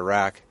inside a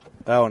rack.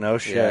 Oh, no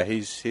shit. Yeah,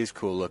 he's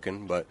cool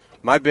looking. But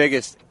my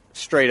biggest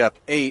straight up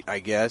 8, I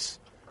guess,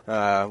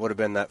 would have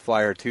been that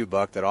Flyer 2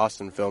 buck that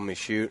Austin filmed me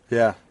shoot.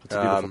 Yeah, it's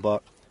a beautiful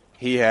buck.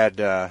 He had,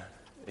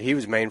 he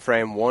was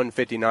mainframe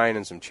 159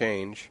 and some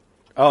change.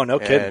 Oh, no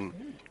kidding.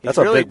 And that's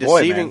a big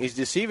boy, man. He's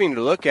deceiving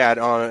to look at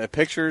on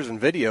pictures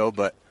and video,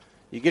 but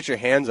you get your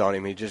hands on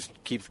him, he just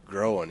keeps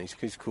growing.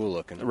 He's cool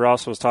looking.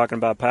 Ross was talking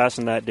about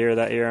passing that deer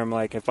that year. I'm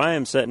like, if I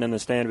am sitting in the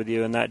stand with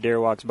you and that deer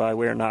walks by,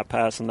 we're not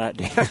passing that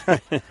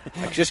deer.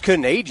 I just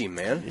couldn't age him,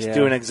 man. Just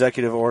do an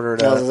executive order.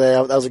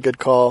 That was a good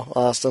call,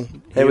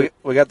 Austin. Hey,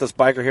 we got this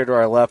biker here to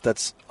our left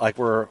that's like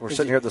we're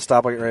sitting here at the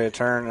stoplight getting ready to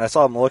turn, and I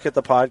saw him look at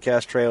the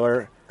podcast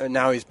trailer. And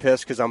now he's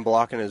pissed because I'm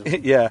blocking his...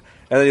 Yeah,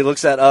 and then he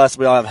looks at us.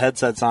 We all have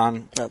headsets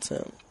on. That's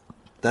him.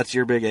 That's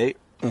your big 8?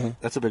 Mm-hmm.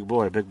 That's a big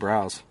boy, big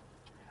brows.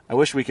 I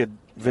wish we could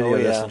video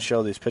this and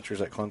show these pictures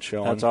that Clint's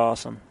showing. That's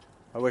awesome.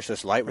 I wish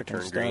this light would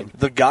turn green.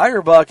 The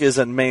Geyer buck is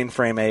a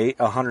mainframe 8,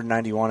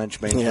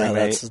 191-inch mainframe 8.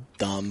 That's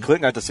dumb.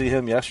 Clint got to see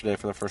him yesterday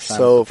for the first time.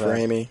 So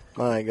framey.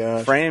 My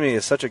gosh. Framey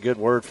is such a good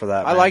word for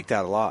that, I like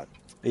that a lot.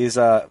 He's,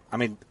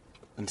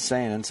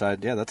 insane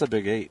inside. Yeah, that's a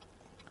big 8.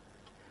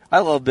 I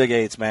love big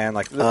 8s, man.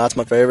 That's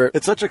my favorite.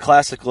 It's such a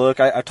classic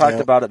look. I talked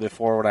about it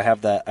before when I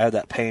had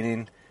that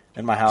painting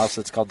in my house.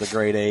 It's called the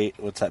Great 8.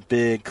 It's that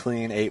big,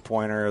 clean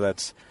 8-pointer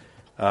that's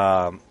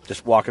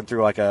just walking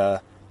through like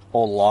a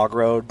old log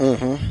road.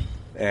 Mm-hmm.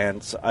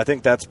 And so I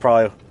think that's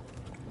probably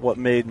what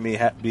made me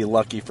be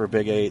lucky for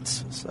big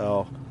 8s.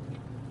 So,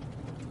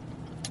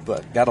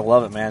 but gotta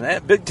love it, man.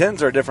 And big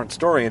 10s are a different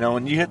story.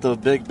 When you hit the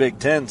big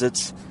 10s,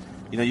 it's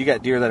you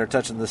got deer that are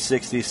touching the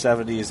 60s,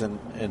 70s, and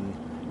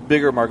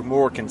bigger,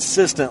 more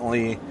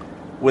consistently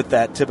with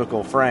that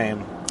typical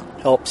frame.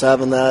 Helps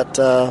having that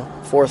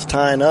fourth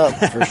tine up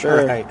for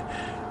sure.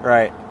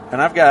 Right.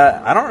 And I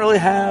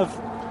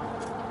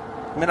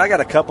got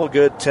a couple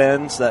good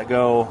 10s that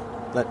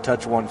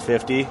touch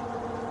 150,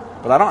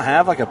 but I don't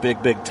have like a big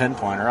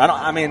 10-pointer.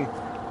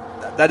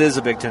 That is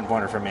a big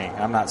 10-pointer for me.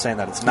 I'm not saying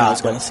that it's not. I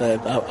was going to say,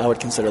 I would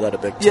consider that a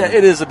big 10. Yeah,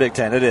 it is a big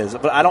 10. It is.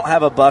 But I don't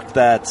have a buck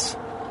that's,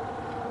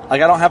 I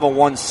don't have a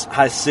one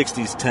high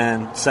 60s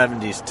 10,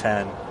 70s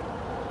 10.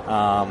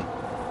 I've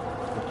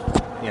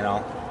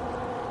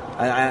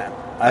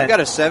got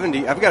a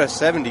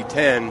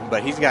 70-10,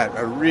 but he's got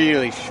a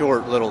really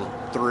short little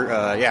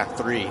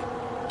 3.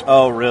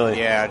 Oh, really?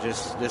 Yeah,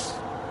 just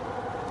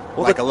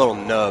like a little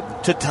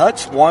nub. To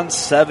touch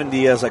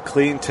 170 as a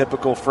clean,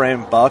 typical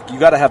frame buck, you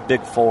got to have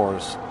big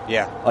 4s.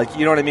 Yeah.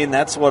 You know what I mean?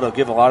 That's what'll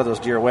give a lot of those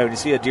deer away. When you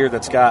see a deer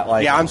that's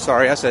got Yeah, I'm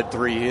sorry. I said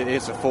 3.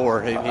 It's a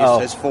 4.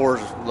 His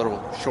 4's a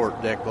little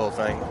short dick little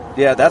thing.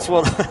 Yeah, that's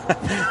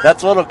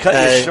what'll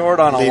cut you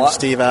short on a lot. Leave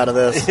Steve out of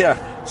this.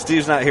 Yeah,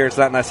 Steve's not here. It's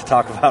not nice to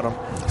talk about him.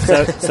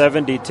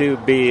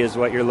 72B is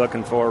what you're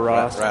looking for,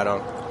 Ross. Right on.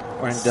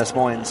 or in Des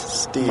Moines.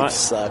 Steve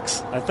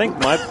sucks. I think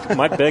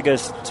my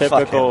biggest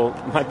typical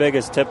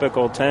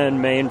 10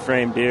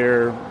 mainframe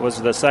deer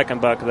was the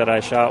second buck that I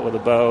shot with a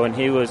bow, and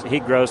he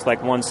grossed like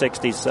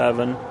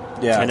 167.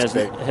 Yeah, and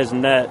his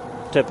net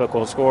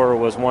typical score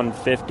was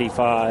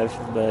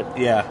 155. But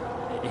yeah,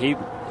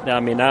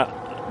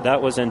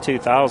 that was in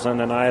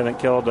 2000, and I haven't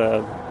killed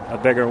a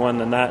bigger one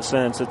than that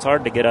since. It's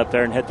hard to get up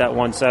there and hit that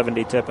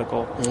 170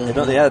 typical.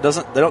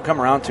 Mm-hmm. They don't come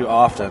around too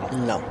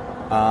often. No.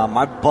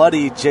 My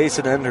buddy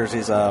Jason Enders,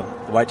 he's a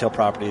Whitetail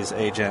Properties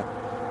agent.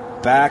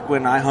 Back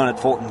when I hunted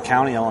Fulton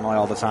County, Illinois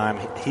all the time,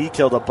 he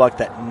killed a buck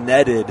that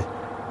netted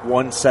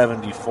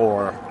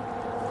 174.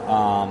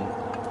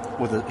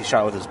 He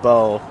shot with his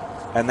bow,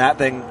 and that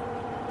thing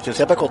just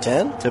typical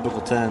 10.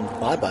 Typical 10.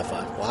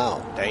 5x5.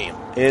 Wow. Damn.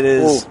 It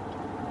is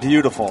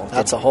beautiful.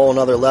 That's a whole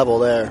nother level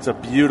there. It's a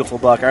beautiful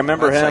buck. I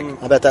remember him.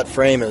 I bet that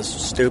frame is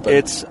stupid.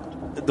 It's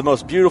the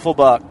most beautiful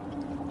buck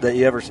that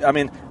you ever see. I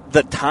mean,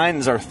 the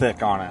tines are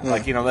thick on it.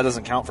 Like, that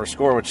doesn't count for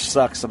score, which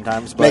sucks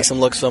sometimes. But makes them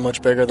look so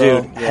much bigger,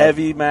 though. Dude,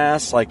 heavy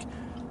mass, like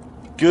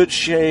good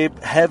shape,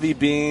 heavy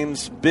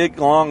beams, big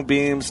long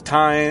beams,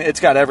 tine. It's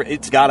got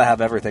to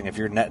have everything if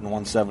you're netting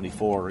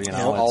 174.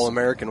 All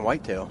American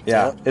whitetail.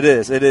 Yeah, it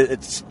is.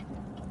 It's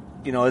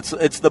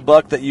the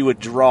buck that you would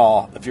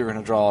draw if you're going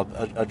to draw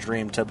a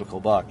dream typical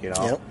buck.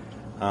 Yep.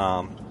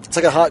 It's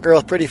like a hot girl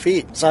with pretty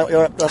feet. It's not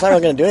really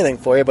going to do anything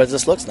for you, but it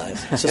just looks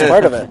nice. It's just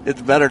part of it.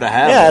 It's better to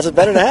have. Yeah, it's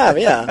better to have.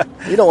 Yeah,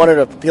 you don't want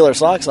her to peel her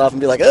socks off and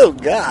be like, "Oh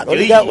God, what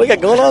do you got? What you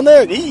got going on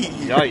there?"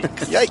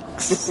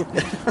 Yikes!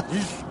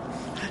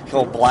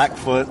 Old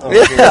Blackfoot.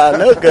 Yeah,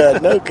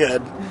 no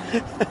good.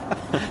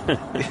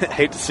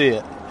 Hate to see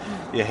it.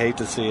 You hate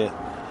to see it.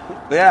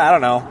 But yeah, I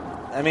don't know.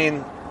 I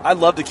mean, I'd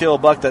love to kill a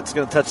buck that's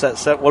going to touch that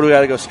set. What do we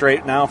got to go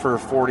straight now for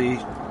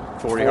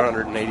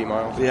 180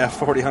 miles? Yeah,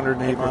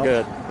 180 miles. We're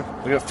good.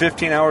 We got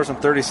 15 hours and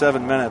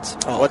 37 minutes.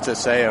 What's it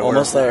say?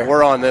 Almost there.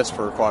 We're on this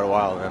for quite a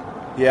while then.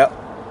 Yep.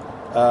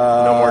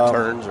 No more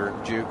turns or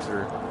jukes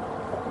or...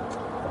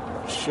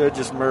 Should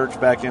just merge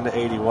back into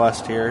 80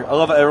 West here. I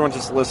love how everyone's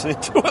just listening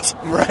to us.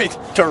 Right.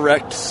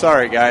 Direct.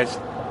 Sorry, guys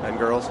and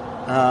girls.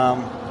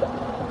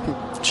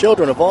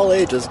 Children of all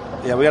ages.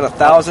 Yeah, we got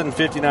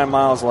 1,059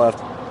 miles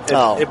left.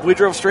 If we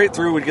drove straight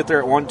through, we'd get there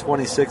at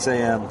 1:26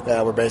 a.m.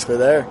 Yeah, we're basically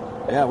there.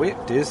 Yeah,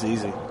 it is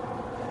easy.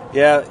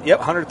 Yeah,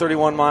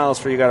 131 miles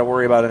for you got to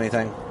worry about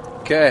anything.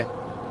 Okay.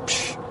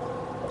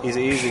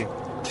 Easy.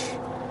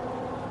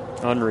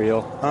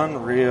 Unreal.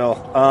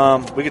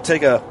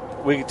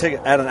 We could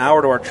add an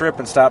hour to our trip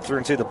and stop through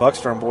and see the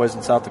Buckstorm boys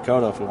in South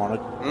Dakota if we wanted.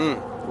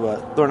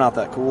 But they're not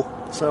that cool,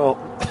 so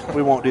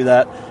we won't do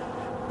that.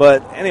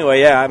 But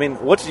anyway, yeah, I mean,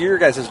 what's your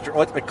guys'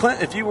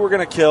 Clint, if you were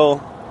going to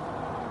kill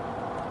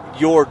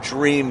your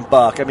dream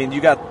buck, I mean,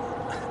 you got...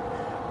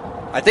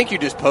 I think you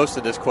just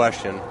posted this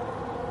question.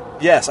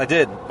 Yes, I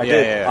did. I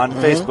did on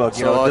Facebook.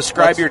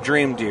 Describe your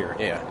dream deer.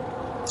 Yeah.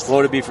 What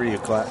would it be for you,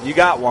 Clint? You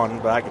got one,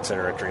 but I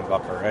consider it a dream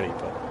buck already.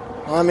 But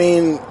I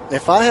mean,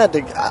 if I had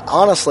to,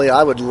 honestly,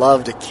 I would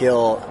love to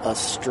kill a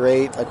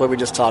straight, like what we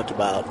just talked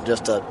about,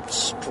 just a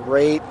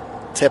straight,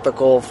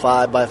 typical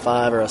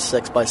 5x5 or a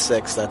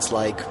 6x6 that's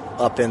like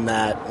up in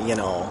that,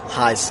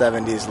 high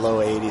 70s,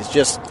 low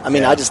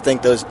 80s. I just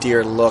think those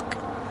deer look,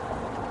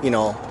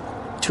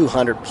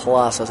 200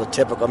 plus as a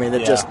typical. I mean,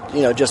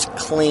 they're just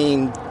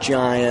clean,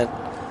 giant.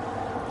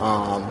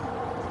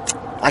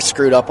 I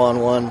screwed up on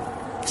one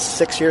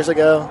 6 years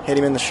ago, hit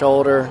him in the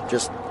shoulder,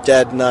 just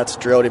dead nuts,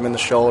 drilled him in the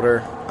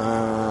shoulder,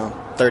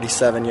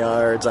 37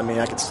 yards. I mean,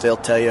 I could still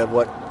tell you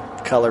what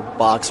color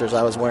boxers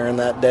I was wearing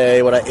that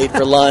day, what I ate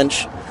for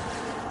lunch.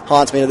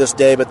 Haunts me to this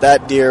day, but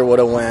that deer would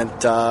have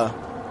went,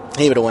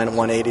 he would have went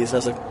 180s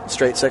as a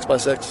straight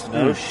 6x6.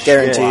 No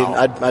guaranteed.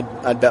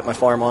 Wow. I'd bet my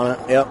farm on it.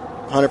 Yep,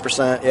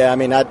 100%. Yeah, I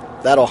mean,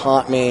 that'll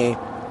haunt me.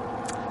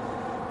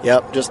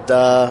 Yep, just,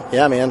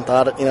 man,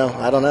 thought it,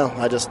 I don't know.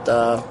 I just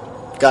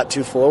got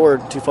too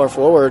far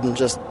forward, and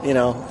just,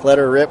 let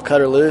her rip,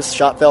 cut her loose.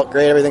 Shot felt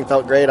great, everything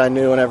felt great. I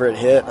knew whenever it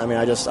hit. I mean,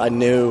 I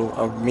knew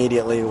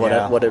immediately what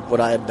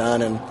I had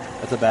done, and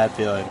that's a bad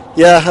feeling.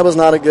 Yeah, that was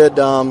not a good.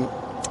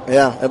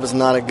 It was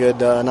not a good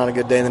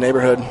day in the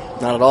neighborhood.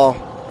 Not at all.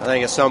 I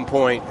think at some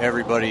point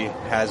everybody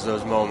has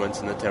those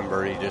moments in the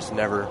timber. You just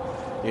never.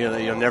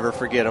 You'll never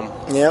forget them.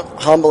 Yep,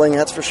 humbling,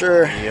 that's for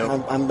sure.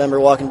 Yep. I remember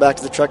walking back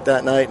to the truck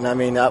that night, and I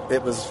mean, I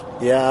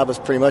was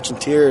pretty much in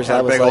tears. Had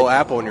I was a big old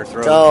apple in your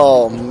throat.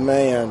 Oh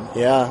man,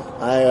 yeah.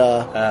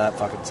 That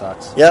fucking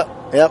sucks.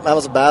 Yep, that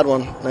was a bad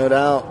one, no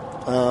doubt.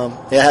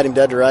 I had him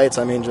dead to rights.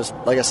 I mean, just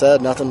like I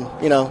said, nothing.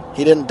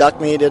 He didn't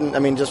duck me. He didn't. I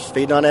mean, just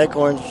feeding on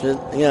acorns.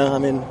 I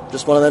mean,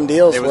 just one of them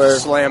deals. It was where a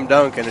slam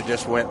dunk, and it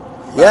just went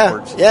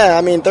backwards. Yeah.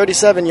 I mean,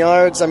 37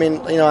 yards. I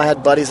mean, I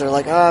had buddies that are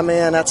like, "Oh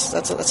man, that's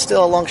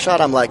still a long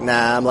shot." I'm like,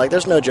 "Nah." I'm like,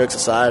 "There's no jokes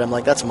aside." I'm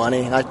like, "That's money."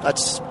 In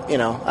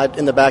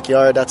the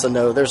backyard, that's a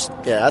no. That's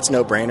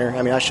no brainer.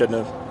 I mean, I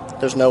shouldn't have.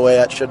 There's no way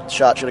that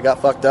shot should have got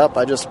fucked up.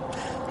 I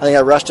think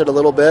I rushed it a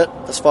little bit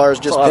as far as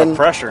just a lot of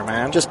pressure,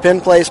 man. Just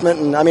pin placement,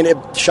 and I mean,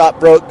 shot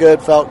broke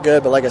good, felt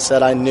good, but like I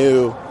said, I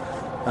knew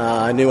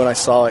I knew when I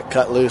saw it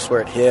cut loose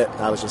where it hit,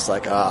 I was just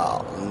like,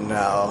 oh,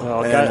 no.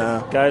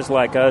 Well, guys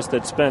like us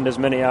that spend as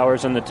many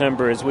hours in the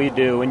timber as we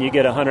do, when you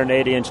get a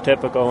 180-inch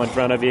typical in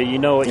front of you, you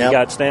know what you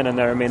got standing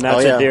there. I mean,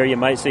 that's a deer you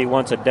might see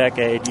once a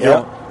decade.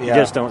 You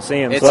just don't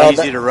see him. It's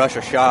easy to rush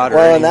a shot.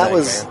 And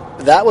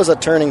that was a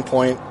turning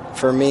point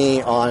for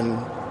me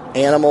on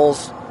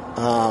animals.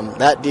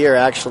 That deer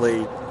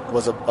actually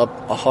was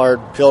a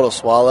hard pill to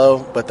swallow,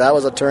 but that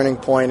was a turning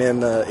point in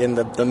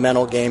the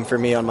mental game for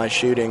me on my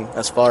shooting,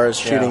 as far as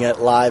shooting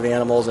at live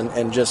animals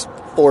and just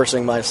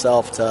forcing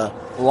myself to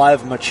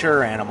live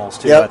mature animals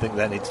too. Yep. I think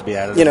that needs to be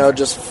added.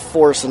 Just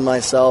forcing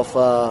myself.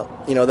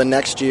 The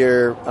next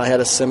year I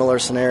had a similar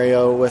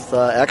scenario with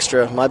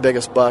Extra, my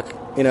biggest buck.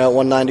 At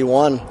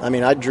 191. I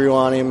mean, I drew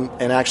on him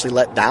and actually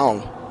let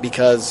down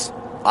because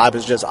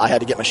I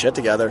had to get my shit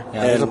together.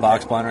 Yeah, there's a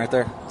box blind right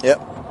there.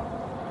 Yep.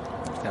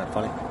 It's kind of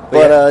funny.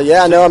 But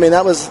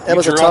that was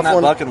a tough on that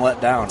one. Buck and let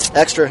down.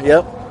 Extra,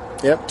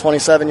 yep,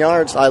 27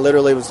 yards. I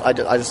literally was.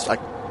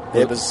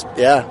 It was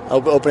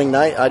opening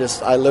night.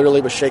 I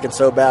literally was shaking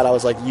so bad. I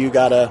was like, you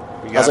gotta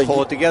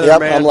pull it together,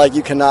 yep, man. I'm like,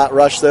 you cannot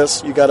rush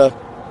this. You gotta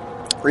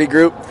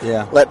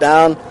regroup. Let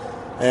down,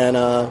 and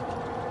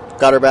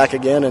got her back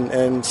again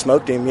and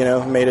smoked him.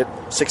 Made it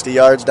 60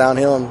 yards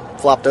downhill and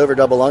flopped over,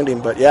 double lunged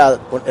him. But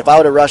if I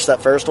would have rushed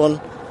that first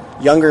one,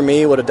 younger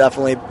me would have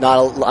definitely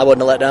not. I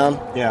wouldn't have let down.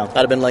 Yeah, I'd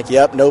have been like,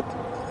 "Yep, nope,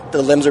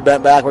 the limbs are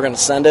bent back. We're going to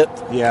send it."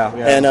 Yeah.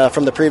 And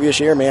from the previous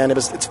year, man,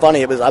 it's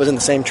funny. I was in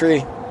the same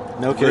tree.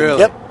 No kidding. Really?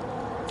 Yep.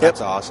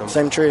 That's awesome.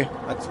 Same tree.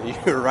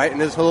 You're right in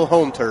his little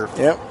home turf.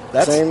 Yep.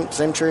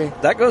 Same tree.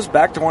 That goes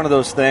back to one of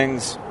those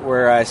things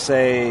where I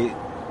say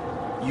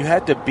you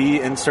had to be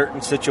in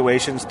certain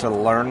situations to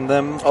learn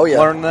them. Oh yeah.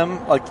 Learn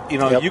them. Like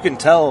you can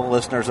tell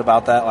listeners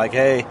about that. Like,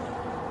 hey,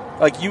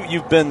 like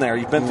you've been there.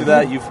 You've been through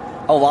that.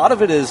 A lot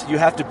of it is you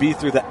have to be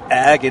through the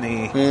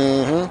agony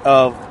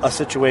of a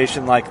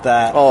situation like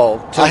that.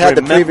 Oh, I had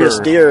the previous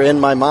deer in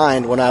my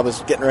mind when I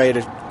was getting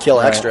ready to kill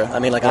Extra. I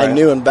mean, I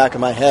knew in the back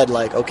of my head,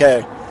 like,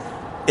 okay,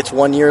 it's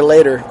 1 year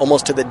later,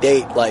 almost to the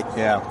date. Like,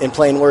 in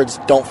plain words,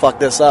 don't fuck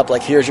this up.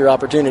 Like, here's your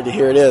opportunity.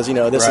 Here it is.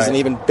 This is an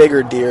even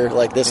bigger deer.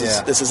 Like, this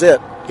is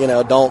it.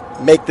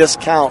 Don't make this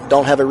count.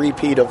 Don't have a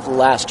repeat of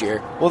last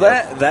year. Well,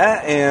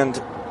 that and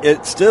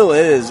it still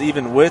is,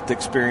 even with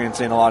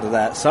experiencing a lot of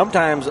that.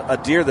 Sometimes a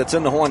deer that's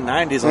in the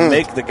 190s will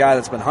make the guy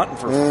that's been hunting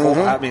for,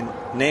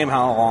 name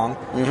how long,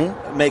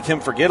 make him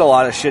forget a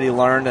lot of shit he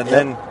learned, and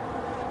then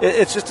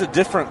it's just a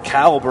different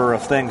caliber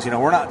of things.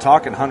 We're not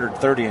talking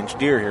 130-inch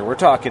deer here. We're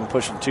talking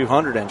pushing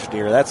 200-inch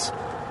deer.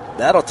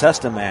 That'll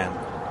test a man.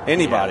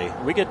 Anybody.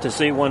 Yeah. We get to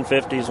see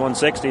 150s,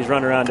 160s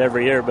run around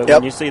every year, but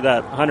when you see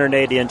that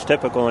 180-inch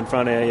typical in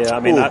front of you, I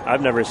mean,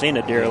 I've never seen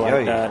a deer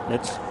like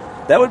that.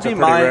 That would be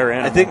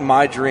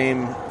my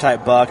dream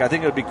type buck. I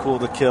think it would be cool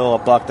to kill a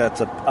buck that's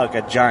like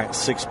a giant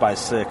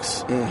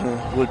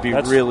 6x6. Would be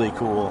really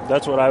cool.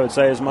 That's what I would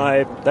say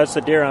that's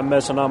the deer I'm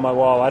missing on my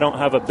wall. I don't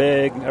have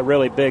a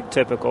really big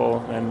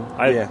typical, and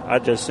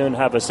I'd just soon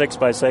have a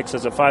 6x6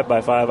 as a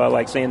 5x5. I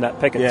like seeing that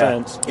picket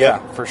fence. Yeah,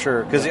 for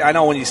sure. Because I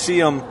know when you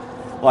see them,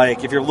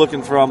 like if you're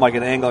looking from like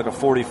an angle like a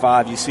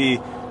 45, you see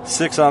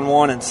 6 on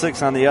one and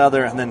 6 on the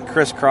other, and then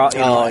crisscross.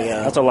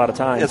 That's a lot of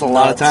times. It's a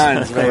lot of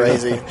times.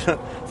 Crazy. It's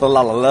a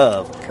lot of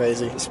love.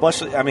 Crazy.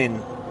 Especially, I mean,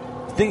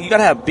 I think you got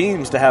to have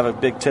beams to have a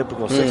big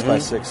typical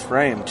 6x6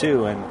 frame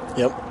too, and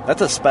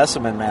that's a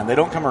specimen, man. They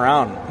don't come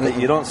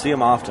around. You don't see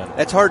them often.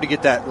 It's hard to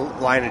get that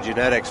line of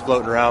genetics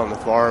floating around the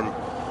farm.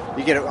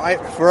 You get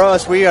for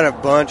us, we got a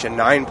bunch of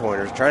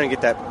 9-pointers trying to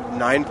get that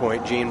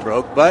 9-point gene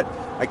broke, but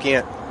I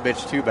can't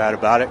bitch too bad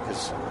about it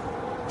because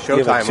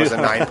Showtime was a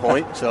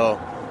 9-point,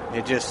 so.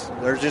 There's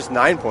just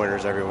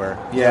 9-pointers everywhere.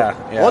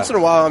 Yeah. Once in a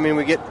while, I mean,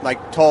 we get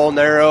like tall,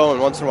 narrow,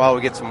 and once in a while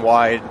we get some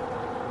wide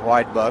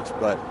bucks.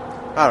 But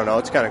I don't know.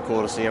 It's kind of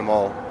cool to see them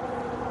all.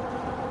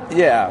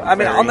 Yeah, I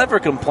mean, I'll never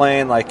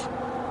complain. Like,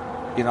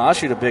 I'll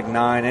shoot a big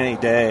 9 any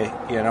day.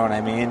 You know what I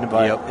mean?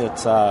 But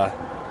it's,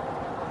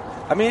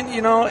 I mean,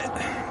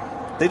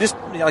 they just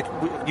like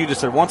you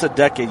just said. Once a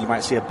decade, you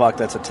might see a buck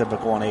that's a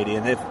typical 180,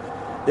 and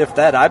if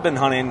that, I've been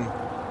hunting.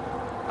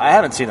 I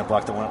haven't seen a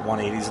buck that went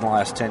 180s in the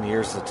last 10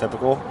 years as a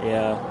typical.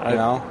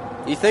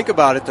 Yeah. You think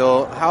about it,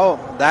 though, how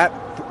that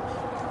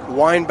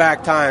wind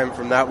back time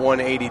from that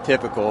 180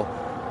 typical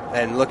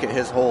and look at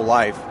his whole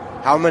life.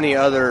 How many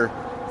other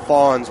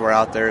fawns were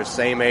out there,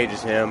 same age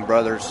as him,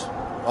 brothers,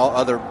 all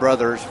other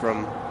brothers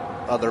from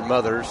other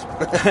mothers.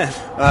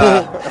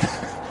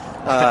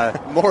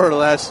 More or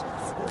less.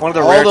 One of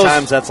the rare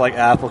times that's like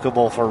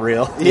applicable for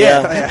real.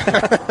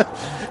 Yeah.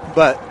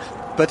 But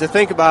to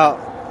think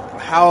about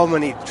how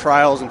many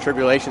trials and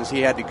tribulations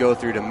he had to go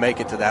through to make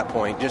it to that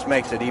point just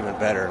makes it even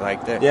better.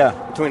 Like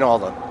between all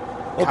the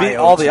beat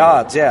all the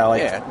odds,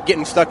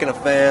 getting stuck in a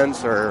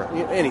fence or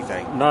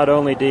anything. Not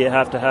only do you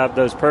have to have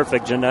those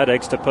perfect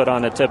genetics to put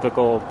on a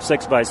typical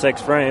 6x6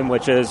 frame,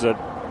 which is a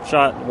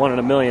shot 1 in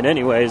a million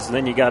anyways,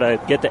 then you got to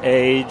get the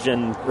age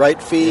and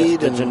right feed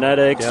the and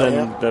genetics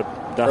and the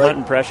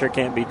hunting pressure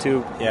can't be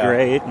too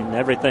great and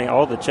everything.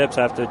 All the chips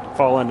have to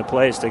fall into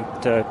place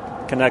to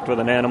connect with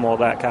an animal of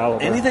that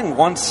caliber. Anything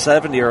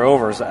 170 or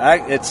over, I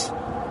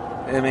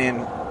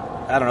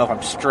don't know if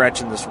I'm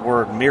stretching this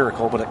word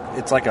miracle, but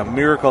it's like a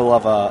miracle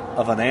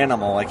of an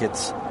animal. Like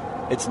it's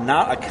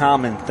not a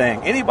common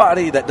thing.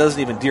 Anybody that doesn't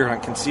even deer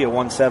hunt can see a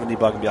 170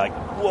 buck and be like,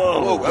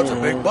 whoa, that's a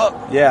big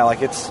buck. Yeah,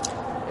 like it's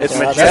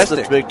majestic. That's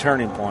a big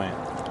turning point.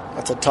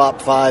 That's a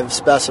top 5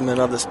 specimen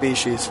of the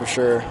species for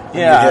sure.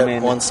 Yeah, you hit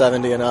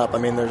 170 and up. I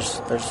mean,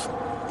 there's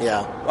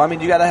yeah. I mean,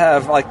 you got to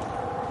have, like,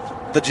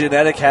 the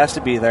genetic has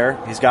to be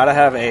there. He's got to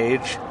have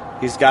age.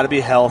 He's got to be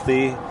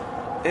healthy.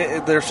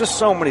 There's just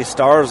so many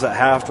stars that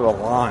have to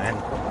align.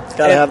 It's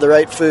got to have the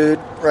right food,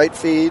 right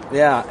feed.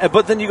 Yeah,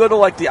 but then you go to,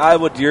 like, the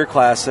Iowa Deer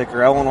Classic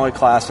or Illinois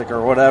Classic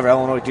or whatever,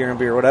 Illinois Deer and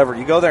Beer, whatever.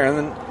 You go there, and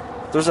then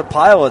there's a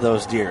pile of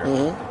those deer.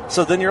 Mm-hmm.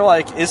 So then you're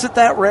like, is it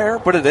that rare?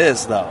 But it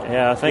is, though.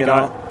 Yeah, I think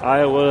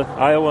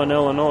Iowa and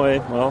Illinois,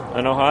 well,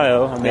 and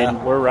Ohio. I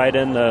mean, we're right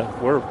in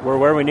we're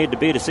where we need to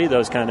be to see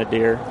those kind of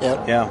deer.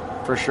 Yep.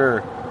 Yeah, for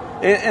sure.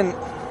 And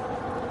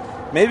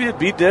maybe it'd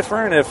be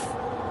different if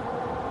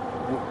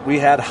we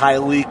had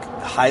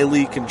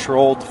highly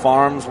controlled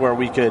farms where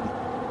we could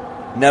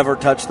never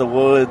touch the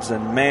woods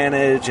and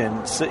manage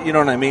and you know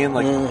what I mean,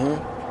 like.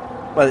 Mm-hmm.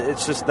 But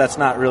it's just it's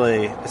not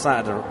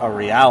a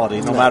reality.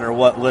 No matter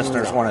what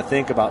listeners want to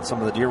think about some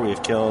of the deer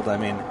we've killed. I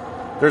mean,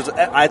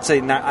 I'd say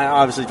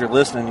obviously if you're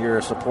listening, you're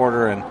a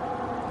supporter, and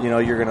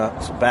you're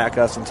gonna back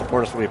us and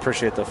support us. We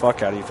appreciate the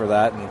fuck out of you for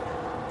that, and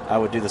I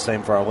would do the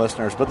same for our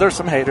listeners. But there's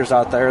some haters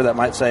out there that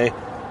might say,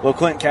 well,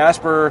 Clint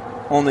Casper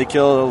only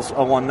kills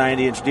a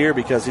 190-inch deer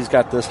because he's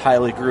got this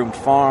highly groomed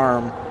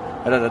farm.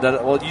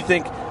 Well, you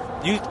think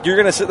you're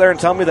going to sit there and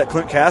tell me that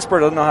Clint Casper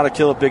doesn't know how to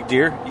kill a big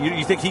deer?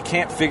 You think he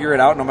can't figure it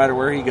out no matter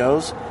where he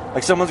goes?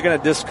 Like, someone's going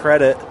to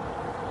discredit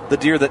the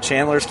deer that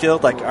Chandler's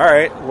killed? Like, all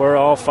right. We're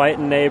all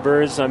fighting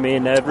neighbors. I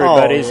mean,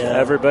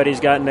 everybody's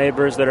got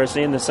neighbors that are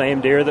seeing the same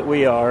deer that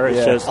we are.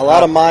 It's just a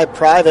lot of my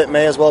private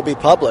may as well be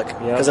public.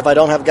 Because if I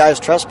don't have guys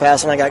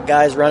trespassing, I got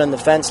guys running the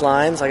fence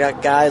lines. I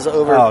got guys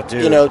over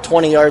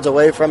 20 yards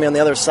away from me on the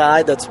other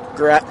side that's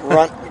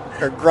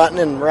grunting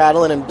and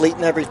rattling and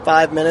bleating every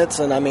 5 minutes.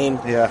 And, I mean...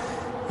 Yeah.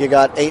 You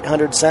got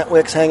 800 scent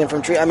wicks hanging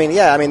from trees. I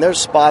mean, there's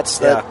spots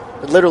that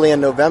literally in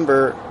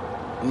November,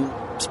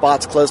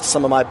 spots close to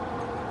some of my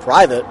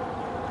private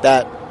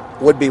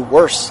that would be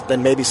worse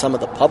than maybe some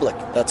of the public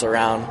that's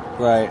around.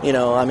 Right.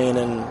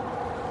 And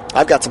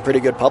I've got some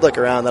pretty good public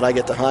around that I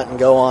get to hunt and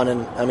go on.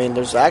 And, I mean,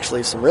 there's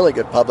actually some really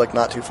good public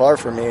not too far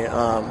from me.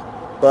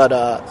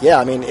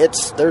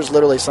 There's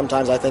literally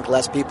sometimes I think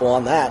less people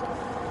on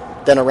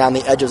that than around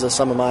the edges of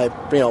some of my,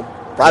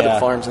 private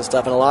farms and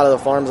stuff, and a lot of the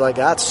farms I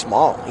got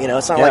small.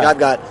 It's not like I've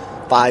got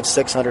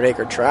 500-600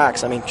 acre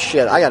tracts. I mean,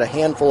 shit, I got a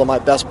handful of my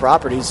best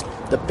properties.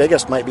 The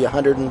biggest might be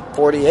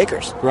 140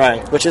 acres,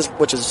 right? Which is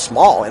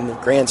small in the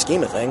grand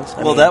scheme of things.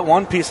 I mean, that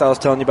one piece I was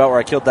telling you about where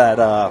I killed that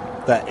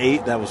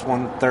 8 that was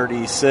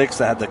 136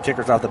 that had the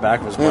kickers out the back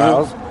of his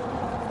brows.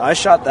 I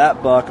shot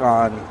that buck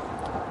on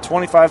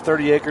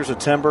 25-30 acres of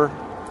timber.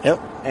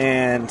 Yep,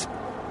 and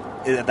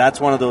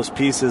that's one of those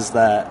pieces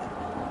that.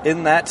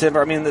 In that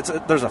timber, I mean,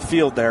 there's a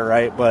field there,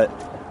 right? But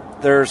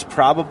there's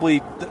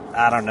probably,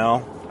 I don't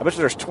know, I bet you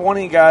there's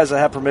 20 guys that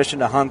have permission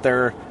to hunt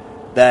there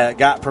that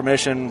got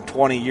permission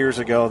 20 years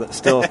ago that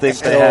still think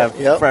they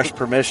have fresh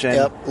permission.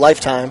 Yep,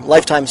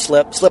 lifetime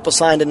slip. Slip was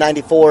signed in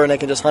 94, and they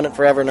can just hunt it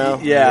forever now.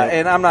 Yeah,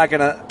 and I'm not going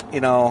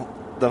to,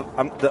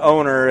 the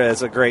owner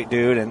is a great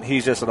dude, and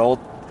he's just an old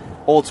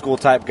school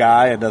type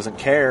guy and doesn't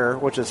care,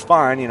 which is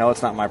fine.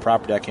 It's not my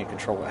property. I can't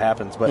control what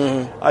happens. But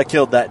I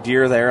killed that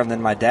deer there, and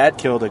then my dad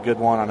killed a good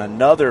one on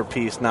another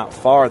piece not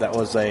far that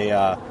was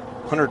a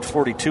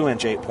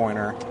 142-inch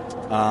 8-pointer.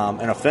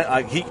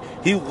 And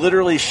he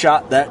literally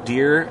shot that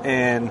deer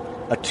in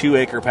a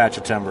 2-acre patch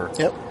of timber.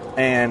 Yep.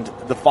 And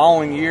the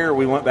following year,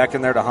 we went back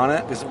in there to hunt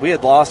it because we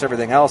had lost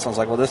everything else. I was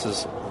like, well, this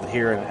is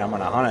here, and I'm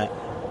going to hunt it.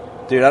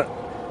 Dude,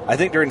 I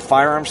think during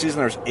firearm season,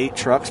 there's 8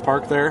 trucks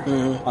parked there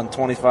on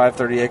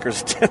 25-30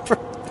 acres of timber.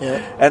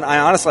 Yeah. And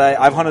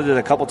I've hunted it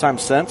a couple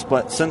times since,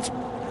 but since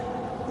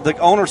the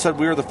owner said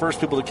we were the first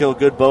people to kill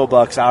good bow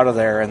bucks out of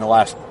there in the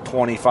last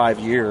 25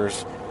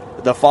 years,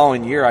 the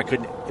following year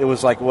it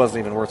was like it wasn't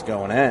even worth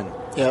going in.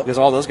 Yep. Because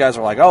all those guys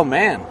were like, oh,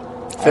 man.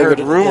 I heard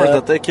rumors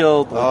that they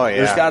killed. Oh, yeah.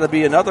 There's got to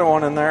be another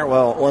one in there.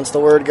 Well, once the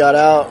word got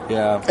out.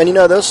 Yeah. And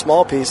those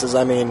small pieces,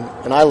 I mean,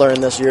 and I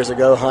learned this years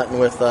ago hunting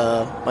with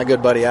my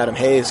good buddy Adam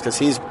Hayes because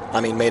he's,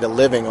 made a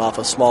living off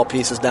of small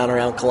pieces down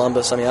around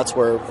Columbus. I mean, that's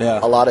where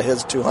a lot of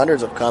his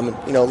 200s have come,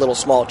 little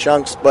small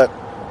chunks. But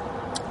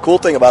cool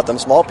thing about them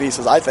small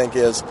pieces, I think,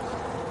 is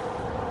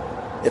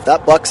if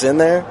that buck's in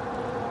there,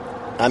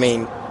 I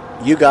mean,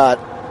 you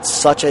got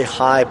such a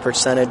high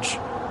percentage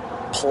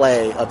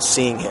play of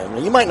seeing him.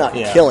 You might not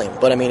kill him,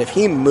 but I mean, if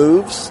he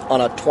moves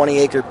on a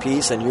 20-acre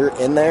piece and you're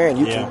in there and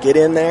you can get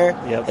in there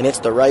and it's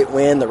the right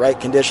wind, the right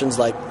conditions,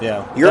 like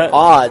your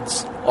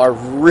odds are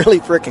really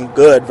freaking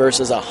good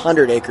versus a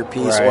 100-acre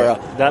piece or a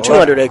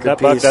 200-acre piece.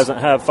 That buck doesn't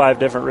have 5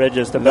 different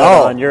ridges to bet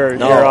on.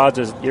 Your odds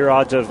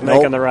of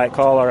making the right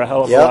call are a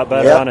hell of a lot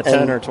better on a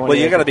 10 or 20. Well,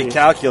 you got to be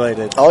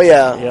calculated. Oh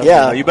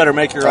yeah. You better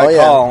make your right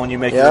call when you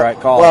make your right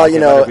call. Well, it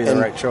better be the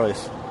right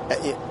choice.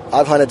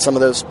 I've hunted some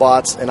of those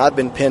spots, and I've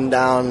been pinned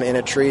down in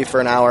a tree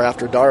for an hour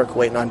after dark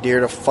waiting on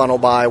deer to funnel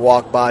by,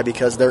 walk by,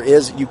 because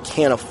you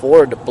can't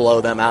afford to blow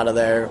them out of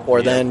there,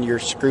 or then you're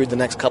screwed the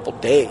next couple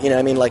days. You know what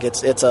I mean? Like,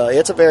 it's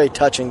a very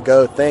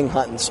touch-and-go thing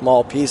hunting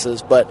small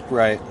pieces, but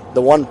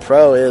the one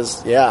pro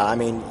is, I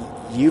mean,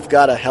 you've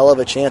got a hell of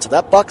a chance. If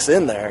that buck's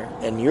in there,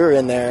 and you're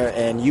in there,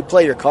 and you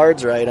play your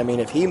cards right, I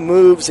mean, if he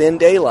moves in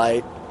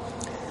daylight,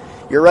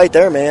 you're right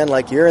there, man.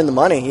 Like, you're in the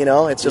money, you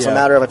know. It's just a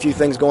matter of a few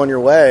things going your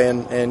way,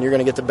 and you're going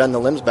to get to bend the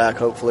limbs back,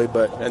 hopefully.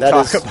 But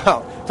talk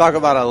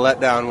about a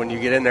letdown when you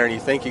get in there and you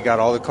think you got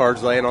all the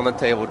cards laying on the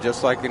table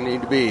just like they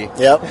need to be.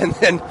 Yep. And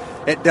then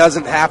it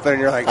doesn't happen,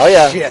 and you're like,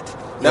 shit.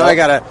 Now I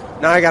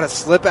gotta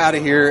slip out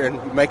of here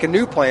and make a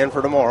new plan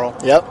for tomorrow.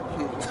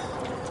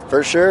 Yep.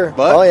 For sure.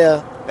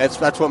 But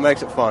that's what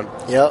makes it fun.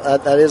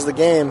 Yep. That is the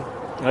game.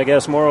 I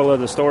guess moral of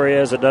the story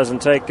is it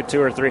doesn't take a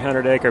 200 or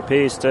 300 acre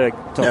piece to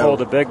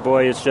hold a big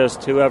boy. It's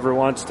just whoever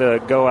wants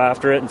to go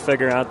after it and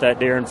figure out that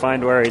deer and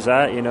find where he's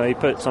at. You know,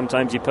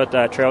 sometimes you put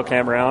that trail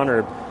camera on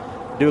or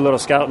do a little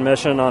scouting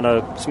mission on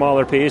a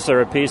smaller piece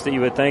or a piece that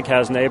you would think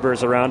has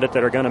neighbors around it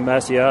that are going to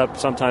mess you up.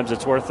 Sometimes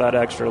it's worth that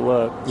extra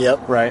look.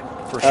 Yep. Right.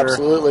 For sure.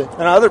 Absolutely.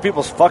 And other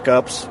people's fuck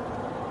ups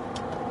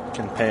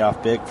can pay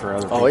off big for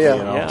other people. You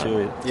know,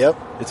 too. Yep.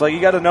 It's like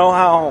you got to know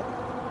how.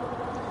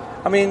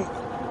 I mean,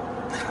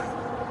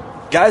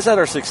 guys that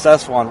are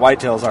successful on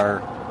whitetails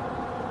are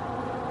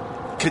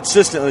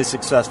consistently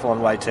successful on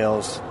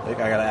whitetails. I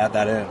got to add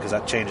that in because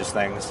that changes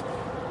things.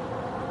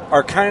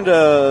 Are kind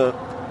of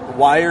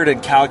wired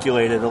and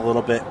calculated a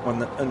little bit in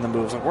the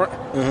moves. Like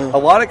a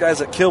lot of guys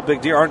that kill big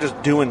deer aren't just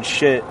doing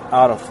shit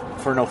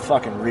for no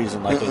fucking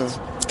reason. Like it's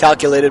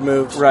calculated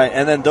moves, right?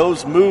 And then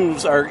those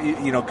moves are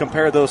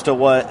compare those to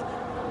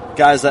what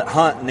guys that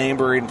hunt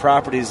neighboring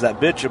properties that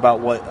bitch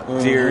about what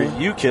deer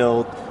you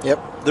killed.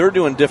 Yep, they're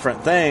doing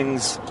different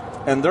things.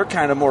 And they're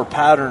kind of more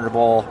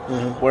patternable,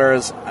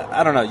 whereas,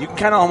 I don't know, you can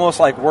kind of almost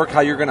like work how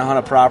you're going to hunt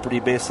a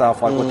property based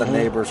off like what the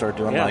neighbors are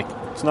doing. Yeah. Like,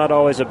 it's not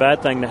always a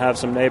bad thing to have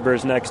some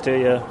neighbors next to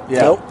you.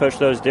 Yeah. Push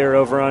those deer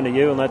over onto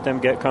you and let them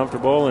get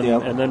comfortable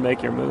and then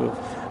make your move.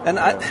 And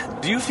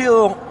do you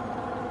feel?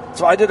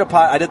 So I did the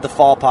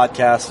fall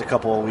podcast a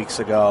couple of weeks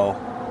ago,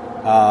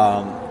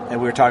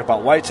 and we were talking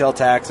about whitetail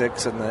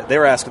tactics, and they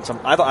were asking some.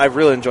 I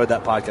really enjoyed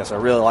that podcast. I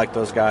really like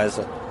those guys.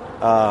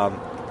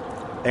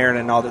 Aaron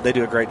and all that, they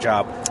do a great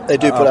job. They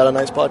do put out a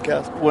nice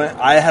podcast. When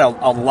I had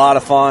a lot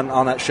of fun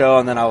on that show,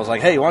 and then I was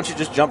like, hey, why don't you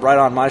just jump right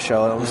on my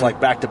show? And it was like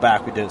back to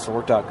back we did it, so it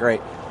worked out great.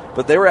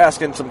 But they were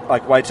asking some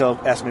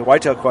asking me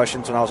whitetail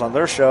questions when I was on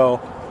their show,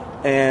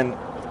 and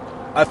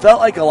I felt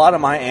like a lot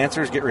of my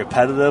answers get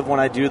repetitive when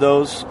I do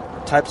those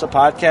types of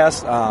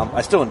podcasts.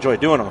 I still enjoy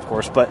doing them, of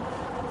course, but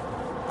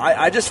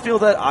I just feel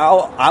that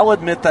I'll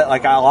admit that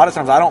like a lot of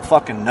times I don't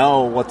fucking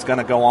know what's going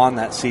to go on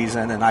that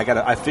season, and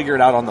I figure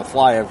it out on the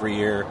fly every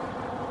year.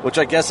 Which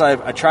I guess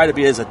I try to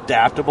be as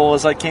adaptable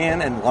as I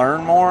can and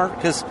learn more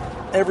because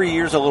every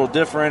year's a little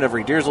different,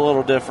 every deer's a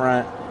little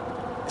different.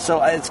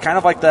 So it's kind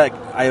of like that.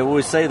 I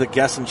always say the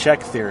guess and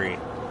check theory.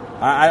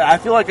 I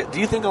feel like. Do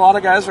you think a lot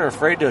of guys are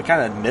afraid to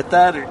kind of admit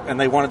that, and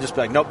they want to just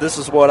be like, nope, this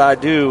is what I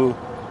do?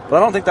 But I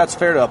don't think that's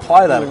fair to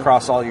apply that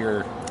across all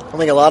your. I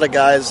think a lot of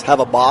guys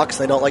have a box.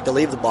 They don't like to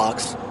leave the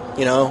box.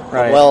 You know,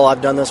 right. Well,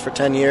 I've done this for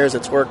 10 years.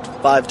 It's worked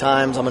 5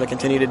 times. I'm going to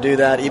continue to do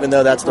that, even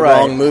though that's the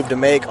wrong move to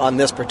make on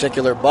this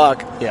particular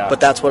buck. Yeah. But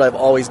that's what I've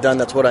always done.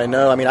 That's what I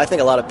know. I mean, I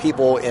think a lot of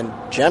people in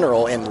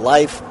general, in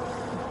life,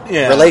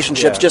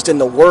 relationships, just in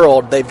the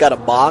world, they've got a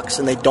box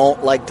and they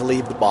don't like to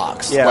leave the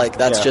box. Yeah. Like,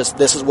 that's just,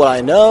 this is what I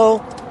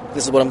know.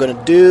 This is what I'm going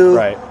to do.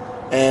 Right.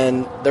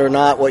 And they're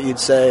not what you'd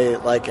say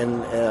like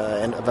in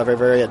a very,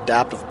 very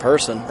adaptive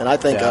person. And I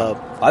think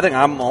I think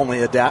I'm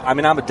only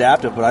I'm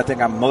adaptive, but I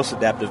think I'm most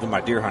adaptive in my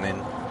deer hunting.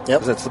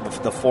 Yep, because it's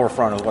the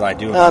forefront of what I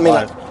do in my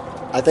life.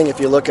 I think if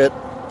you look at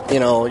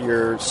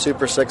your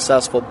super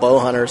successful bow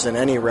hunters in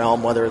any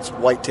realm, whether it's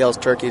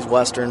whitetails, turkeys,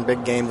 western,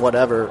 big game,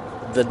 whatever,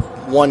 the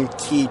one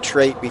key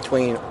trait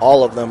between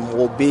all of them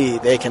will be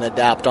they can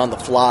adapt on the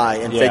fly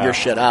and figure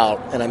shit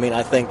out. And I mean,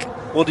 I think.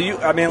 Well,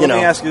 let me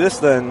ask you this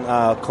then,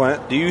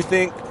 Clint. Do you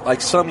think, like,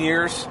 some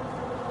years,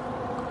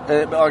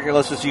 okay,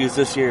 let's just use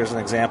this year as an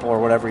example or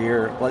whatever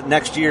year, like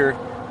next year,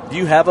 do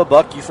you have a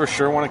buck you for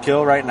sure want to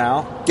kill right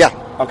now? Yeah.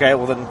 Okay,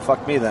 well then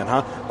fuck me then,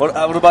 huh?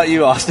 What about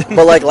you, Austin?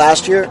 But like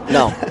last year,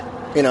 no.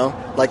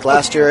 Like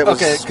last year it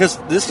was... Okay, because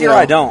this year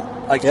I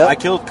don't. Like, I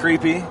killed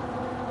Creepy,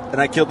 and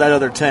I killed that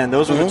other 10.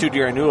 Those were the 2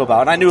 deer I knew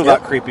about. And I knew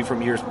about Creepy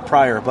from years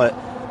prior,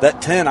 but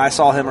that 10, I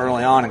saw him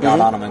early on and got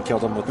on him and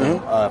killed him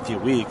within a few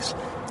weeks.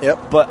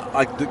 Yep. But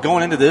like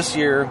going into this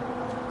year,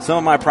 some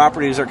of my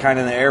properties are kind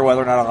of in the air,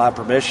 whether or not I'll have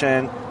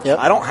permission. Yep.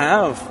 I don't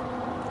have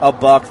a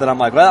buck that I'm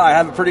like, well, I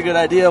have a pretty good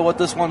idea what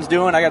this one's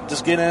doing. I got to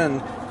just get in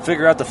and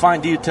figure out the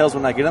fine details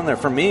when I get in there.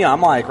 For me,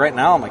 I'm like, right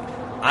now, I'm like,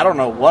 I don't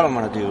know what I'm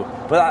going to do.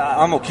 But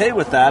I'm okay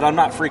with that. I'm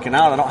not freaking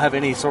out. I don't have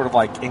any sort of,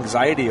 like,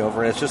 anxiety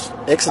over it. It's just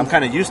I'm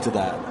kind of used to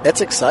that.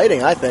 It's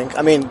exciting, I think.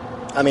 I mean,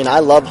 I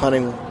love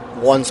hunting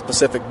one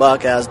specific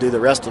buck, as do the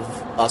rest of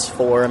us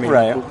four. I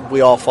mean,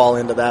 we all fall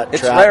into that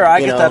It's trap. rare I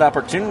get that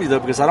opportunity, though,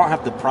 because I don't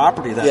have the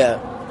property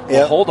that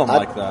will hold them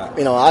like that.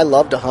 I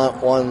love to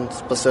hunt one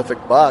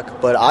specific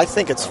buck, but I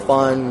think it's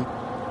fun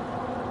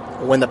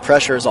when the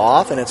pressure's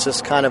off and it's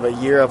just kind of a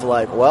year of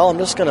like, well, I'm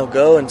just going to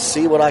go and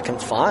see what I can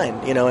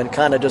find, and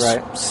kind of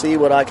just see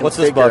what I can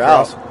figure out.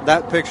 Ross?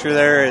 That picture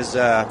there is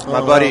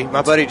my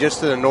buddy just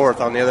to the north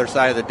on the other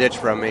side of the ditch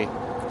from me.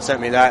 Sent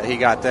me that. He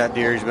got that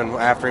deer. He's been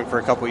after him for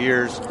a couple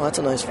years. Oh, that's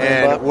a nice frame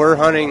And buck. we're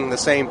hunting the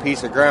same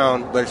piece of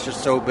ground, but it's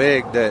just so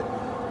big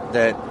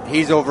that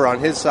he's over on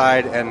his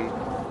side, and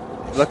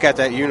look at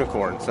that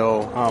unicorn. So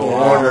we're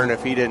wondering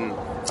if he didn't.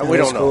 We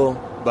don't know.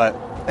 Cool. But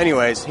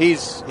anyways,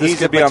 he's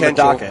could a be on the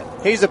potential.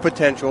 docket. He's a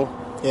potential.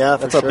 Yeah,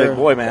 that's a big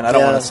boy, man. I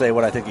don't want to say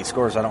what I think he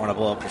scores. I don't want to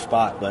blow up your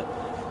spot, but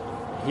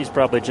he's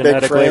probably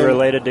genetically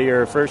related to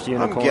your first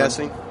unicorn. I'm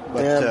guessing.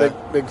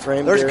 But, big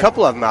frame. There's deer. a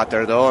couple of them out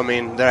there, though. I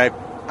mean, that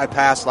I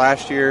passed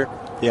last year.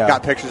 Yeah.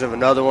 Got pictures of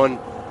another one.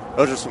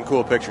 Those are some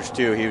cool pictures,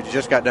 too. He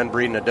just got done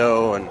breeding a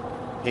doe, and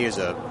he's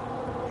a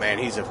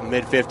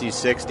mid-50s,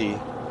 60,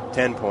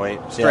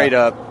 10-point, straight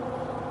up,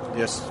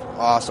 just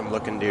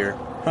awesome-looking deer.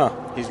 Huh.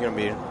 He's going to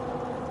be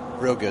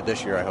real good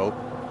this year, I hope.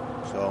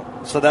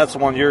 So that's the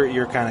one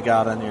you're kind of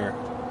got in your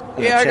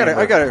Yeah,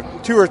 I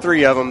got 2 or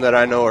 3 of them that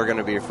I know are going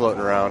to be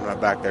floating around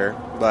back there.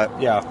 But,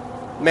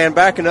 man,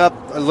 backing up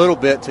a little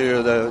bit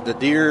to the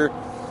deer,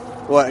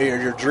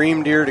 your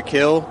dream deer to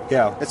kill.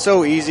 Yeah. It's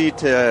so easy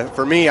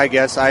for me, I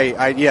guess,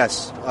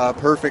 yes, a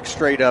perfect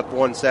straight up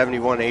 170,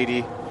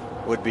 180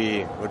 would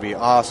be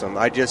awesome.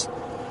 I just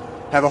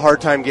have a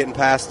hard time getting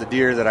past the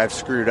deer that I've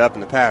screwed up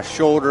in the past,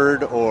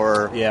 shouldered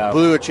or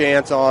blew a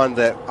chance on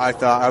that I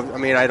thought,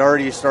 I'd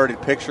already started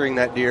picturing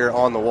that deer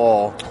on the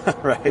wall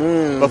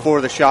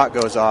before the shot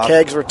goes off.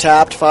 Kegs were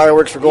tapped,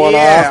 fireworks were going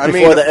off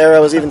before the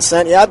arrow was even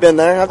sent. Yeah, I've been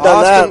there. I've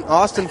done that.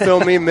 Austin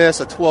filmed me miss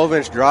a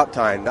 12-inch drop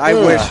tine. I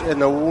wish in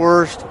the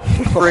worst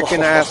freaking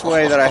ass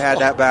way that I had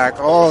that back.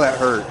 Oh, that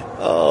hurt.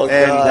 Oh,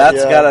 and God,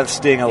 that's got to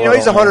sting a little.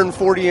 He's a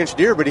 140-inch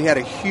deer, but he had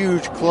a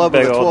huge club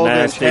with a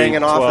 12-inch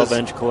hanging off his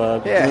 12-inch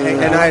club. Yeah,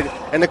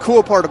 and the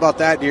cool part about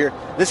that deer,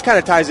 this kind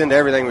of ties into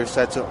everything we've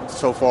said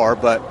so far,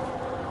 but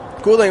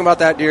the cool thing about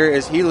that deer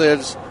is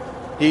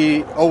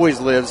he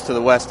always lives to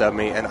the west of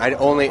me, and I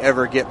only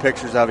ever get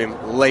pictures of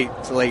him late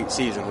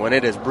season when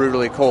it is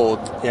brutally cold.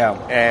 Yeah,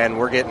 and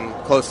we're getting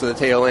close to the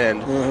tail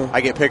end.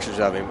 I get pictures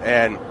of him,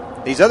 and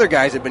these other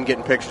guys have been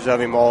getting pictures of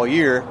him all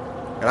year.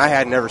 And I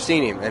had never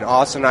seen him. And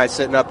Austin and I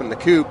sitting up in the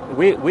coop.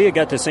 We had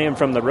got to see him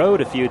from the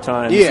road a few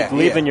times.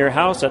 Leaving your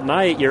house at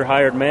night, your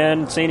hired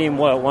man, seen him,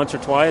 once or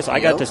twice? I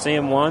got to see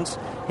him once.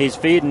 He's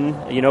feeding,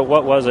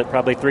 what was it,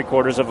 probably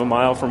 3/4 of a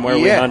mile from where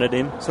we hunted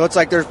him. So it's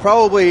like there's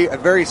probably a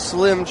very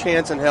slim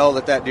chance in hell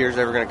that deer's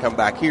ever going to come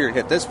back here and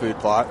hit this food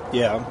plot.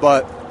 Yeah.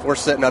 But we're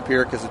sitting up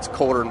here because it's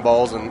colder than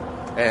balls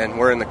and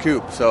we're in the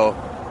coop. So,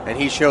 and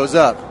he shows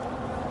up.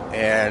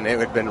 And it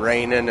had been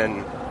raining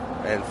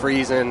and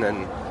freezing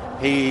and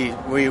we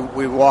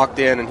walked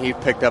in and he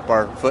picked up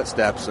our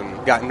footsteps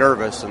and got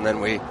nervous, and then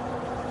we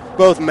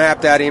both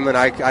mapped at him and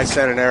I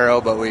sent an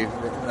arrow, but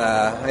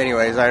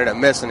anyways, I ended up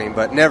missing him,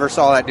 but never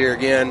saw that deer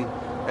again,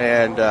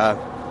 and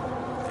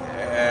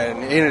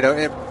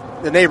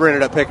the neighbor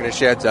ended up picking his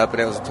sheds up, and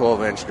it was a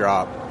 12-inch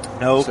drop.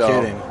 No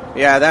kidding.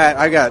 Yeah,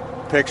 I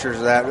got pictures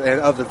of that and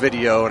of the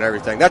video and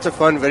everything. That's a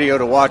fun video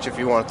to watch if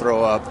you want to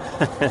throw up.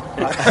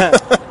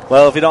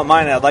 Well, if you don't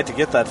mind, I'd like to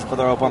get that to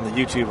throw up on the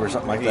YouTube or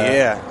something like that.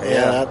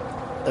 Yeah.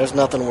 There's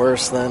nothing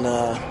worse than...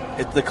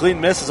 the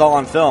clean miss is all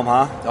on film,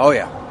 huh? Oh,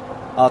 yeah.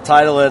 I'll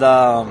title it...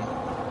 I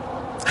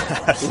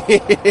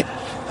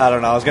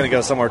don't know. I was going to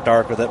go somewhere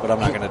dark with it, but I'm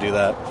not going to do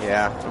that.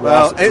 Yeah.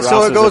 Ross's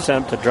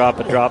attempt to drop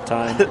a drop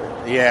time.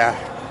 Yeah.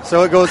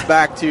 So it goes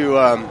back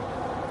to...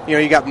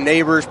 you got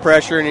neighbors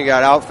pressure, and you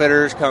got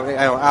outfitters coming,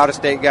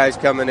 out-of-state guys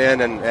coming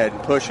in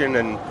and pushing,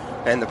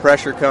 and the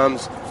pressure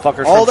comes.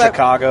 Fuckers from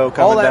Chicago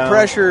coming down. All that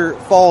pressure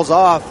falls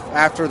off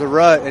after the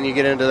rut, and you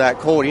get into that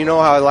cold. You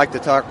know how I like to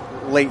talk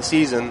late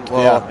season.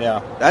 Well,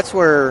 that's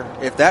where,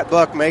 if that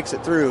buck makes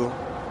it through,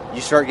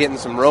 you start getting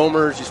some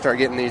roamers, you start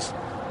getting these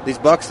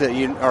bucks that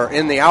you are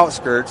in the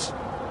outskirts,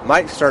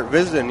 might start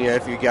visiting you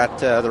if you got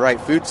the right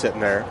food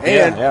sitting there.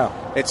 And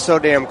it's so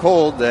damn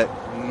cold that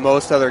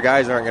most other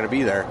guys aren't going to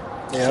be there.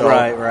 Yeah. So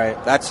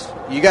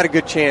right. You got a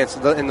good chance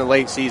in the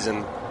late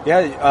season.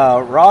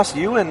 Yeah, Ross,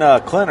 you and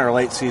Clint are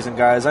late season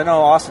guys. I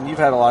know, Austin, you've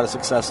had a lot of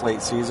success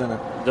late season.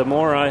 the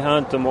more I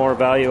hunt, the more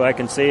value I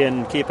can see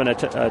in keeping a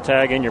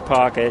tag in your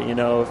pocket. You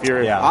know, if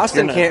you're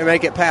Austin can't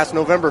make it past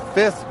November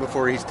 5th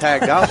before he's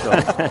tagged out, though.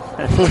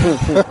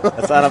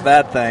 That's not a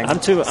bad thing. I'm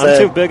too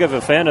big of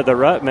a fan of the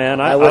rut,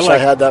 man. I wish I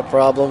had that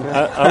problem.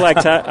 I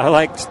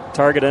like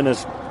targeting a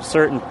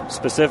certain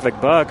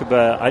specific buck,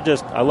 but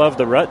I love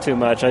the rut too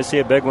much. I see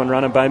a big one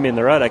running by me in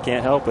the rut, I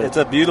can't help it. It's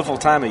a beautiful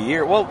time of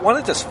year. Well, one,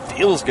 it just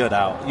feels good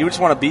out. You just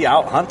want to be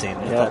out hunting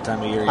at that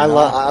time of year. I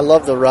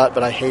love the rut,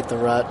 but I hate the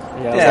rut.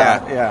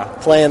 Yeah.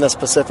 Playing the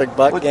specific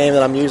buck game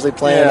that I'm usually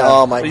playing. Yeah.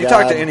 Oh my god! You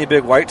talk to any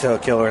big whitetail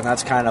killer, and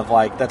that's kind of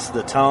like that's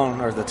the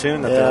tone or the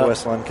tune that they're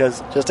whistling,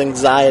 because just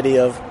anxiety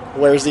of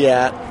where's he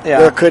at? Yeah.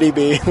 Where could he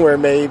be? Where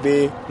may he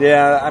be?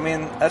 Yeah, I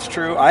mean that's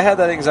true. I had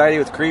that anxiety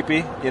with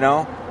Creepy. You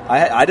know,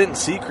 I didn't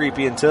see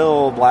Creepy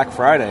until Black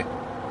Friday.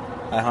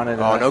 I hunted.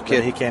 Oh, no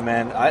kidding. He came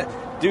in.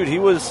 Dude, he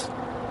was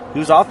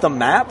off the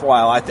map.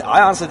 While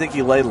I honestly think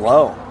he laid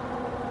low,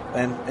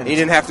 and he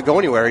didn't have to go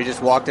anywhere. He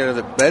just walked into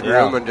the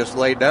bedroom and just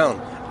laid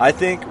down. I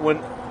think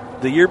when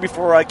the year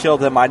before I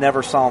killed him, I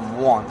never saw him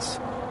once.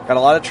 Got a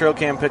lot of trail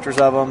cam pictures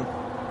of him,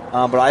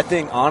 but I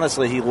think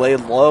honestly he laid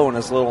low in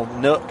his little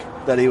nook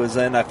that he was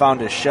in. I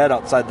found his shed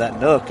outside that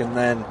nook, and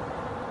then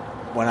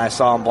when I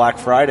saw him Black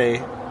Friday,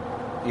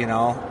 you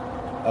know,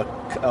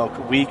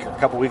 a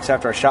couple weeks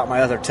after I shot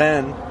my other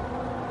 10,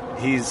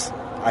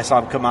 I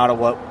saw him come out of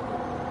what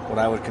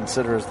I would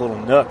consider his little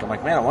nook. I'm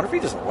like, man, I wonder if he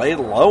just laid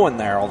low in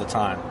there all the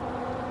time.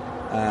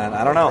 And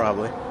I don't know.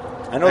 Probably.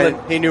 I know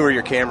that he knew where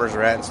your cameras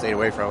were at and stayed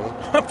away from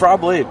them.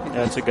 Probably.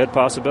 That's a good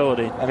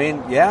possibility. I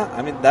mean,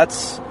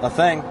 that's a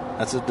thing.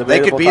 That's a debatable They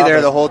could be topic.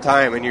 there the whole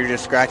time, and you're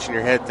just scratching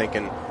your head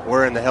thinking,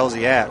 where in the hell's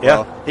he at?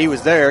 Yeah. Well, he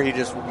was there. He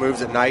just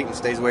moves at night and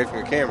stays away from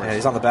your cameras. Yeah,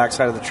 he's on the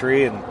backside of the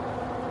tree. And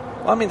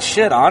well, I mean,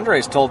 shit,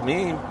 Andre's told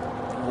me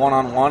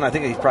one-on-one, I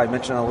think he's probably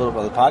mentioned a little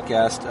bit of the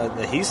podcast,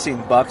 that he's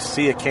seen bucks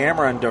see a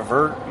camera and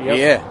divert. Yep.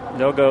 Yeah.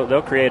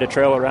 They'll create a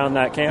trail around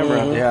that camera.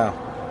 Mm-hmm. Yeah.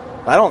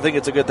 I don't think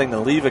it's a good thing to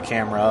leave a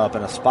camera up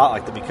in a spot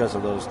like that because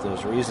of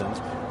those reasons.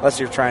 Unless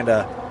you're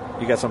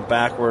you got some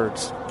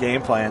backwards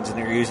game plans and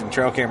you're using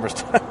trail cameras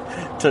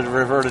to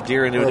revert a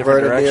deer into a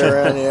different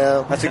direction.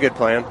 Yeah. That's a good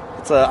plan.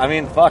 I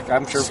mean, fuck,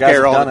 I'm sure Scare guys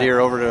have all done the deer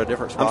it. over to a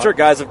different spot. I'm sure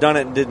guys have done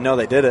it and didn't know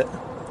they did it.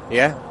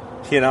 Yeah.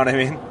 You know what I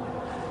mean?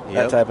 Yep.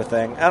 That type of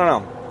thing. I don't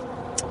know.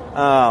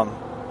 I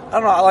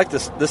don't know. I like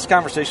this. This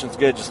conversation's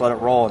good. Just let it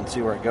roll and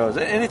see where it goes.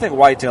 Anything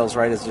whitetails,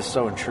 right, is just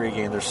so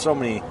intriguing. There's so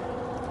many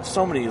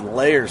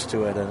layers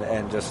to it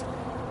and just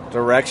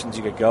directions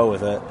you could go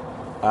with it.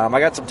 I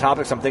got some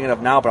topics I'm thinking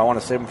of now, but I want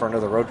to save them for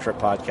another road trip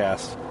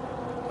podcast.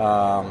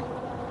 I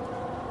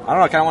don't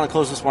know. I kind of want to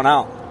close this one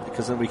out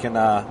because then we can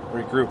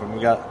regroup. And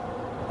we got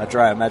a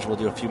dry. I imagine we'll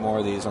do a few more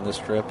of these on this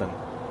trip and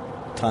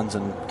tons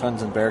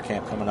and bear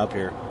camp coming up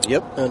here.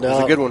 Yep, no doubt.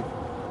 That's a good one.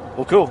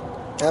 Well, cool.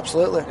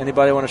 Absolutely.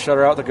 Anybody want to shut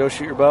her out to go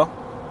shoot your bow?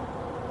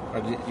 Or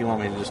do you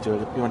want me to just do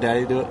it? You want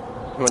Daddy to do it?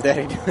 You want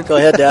Daddy to do it? Go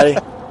ahead, Daddy.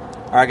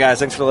 All right, guys.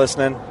 Thanks for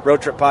listening.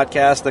 Road Trip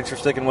Podcast. Thanks for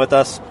sticking with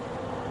us.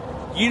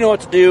 You know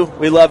what to do.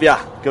 We love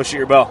ya. Go shoot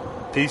your bow.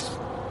 Peace.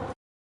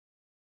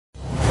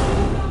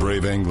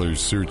 Brave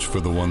anglers search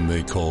for the one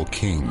they call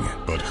king,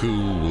 but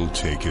who will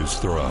take his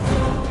throne?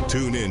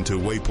 Tune in to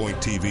Waypoint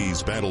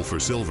TV's Battle for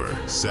Silver,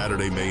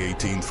 Saturday, May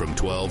 18th from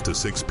 12 to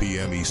 6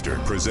 p.m. Eastern,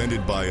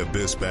 presented by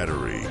Abyss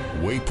Battery.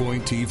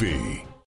 Waypoint TV.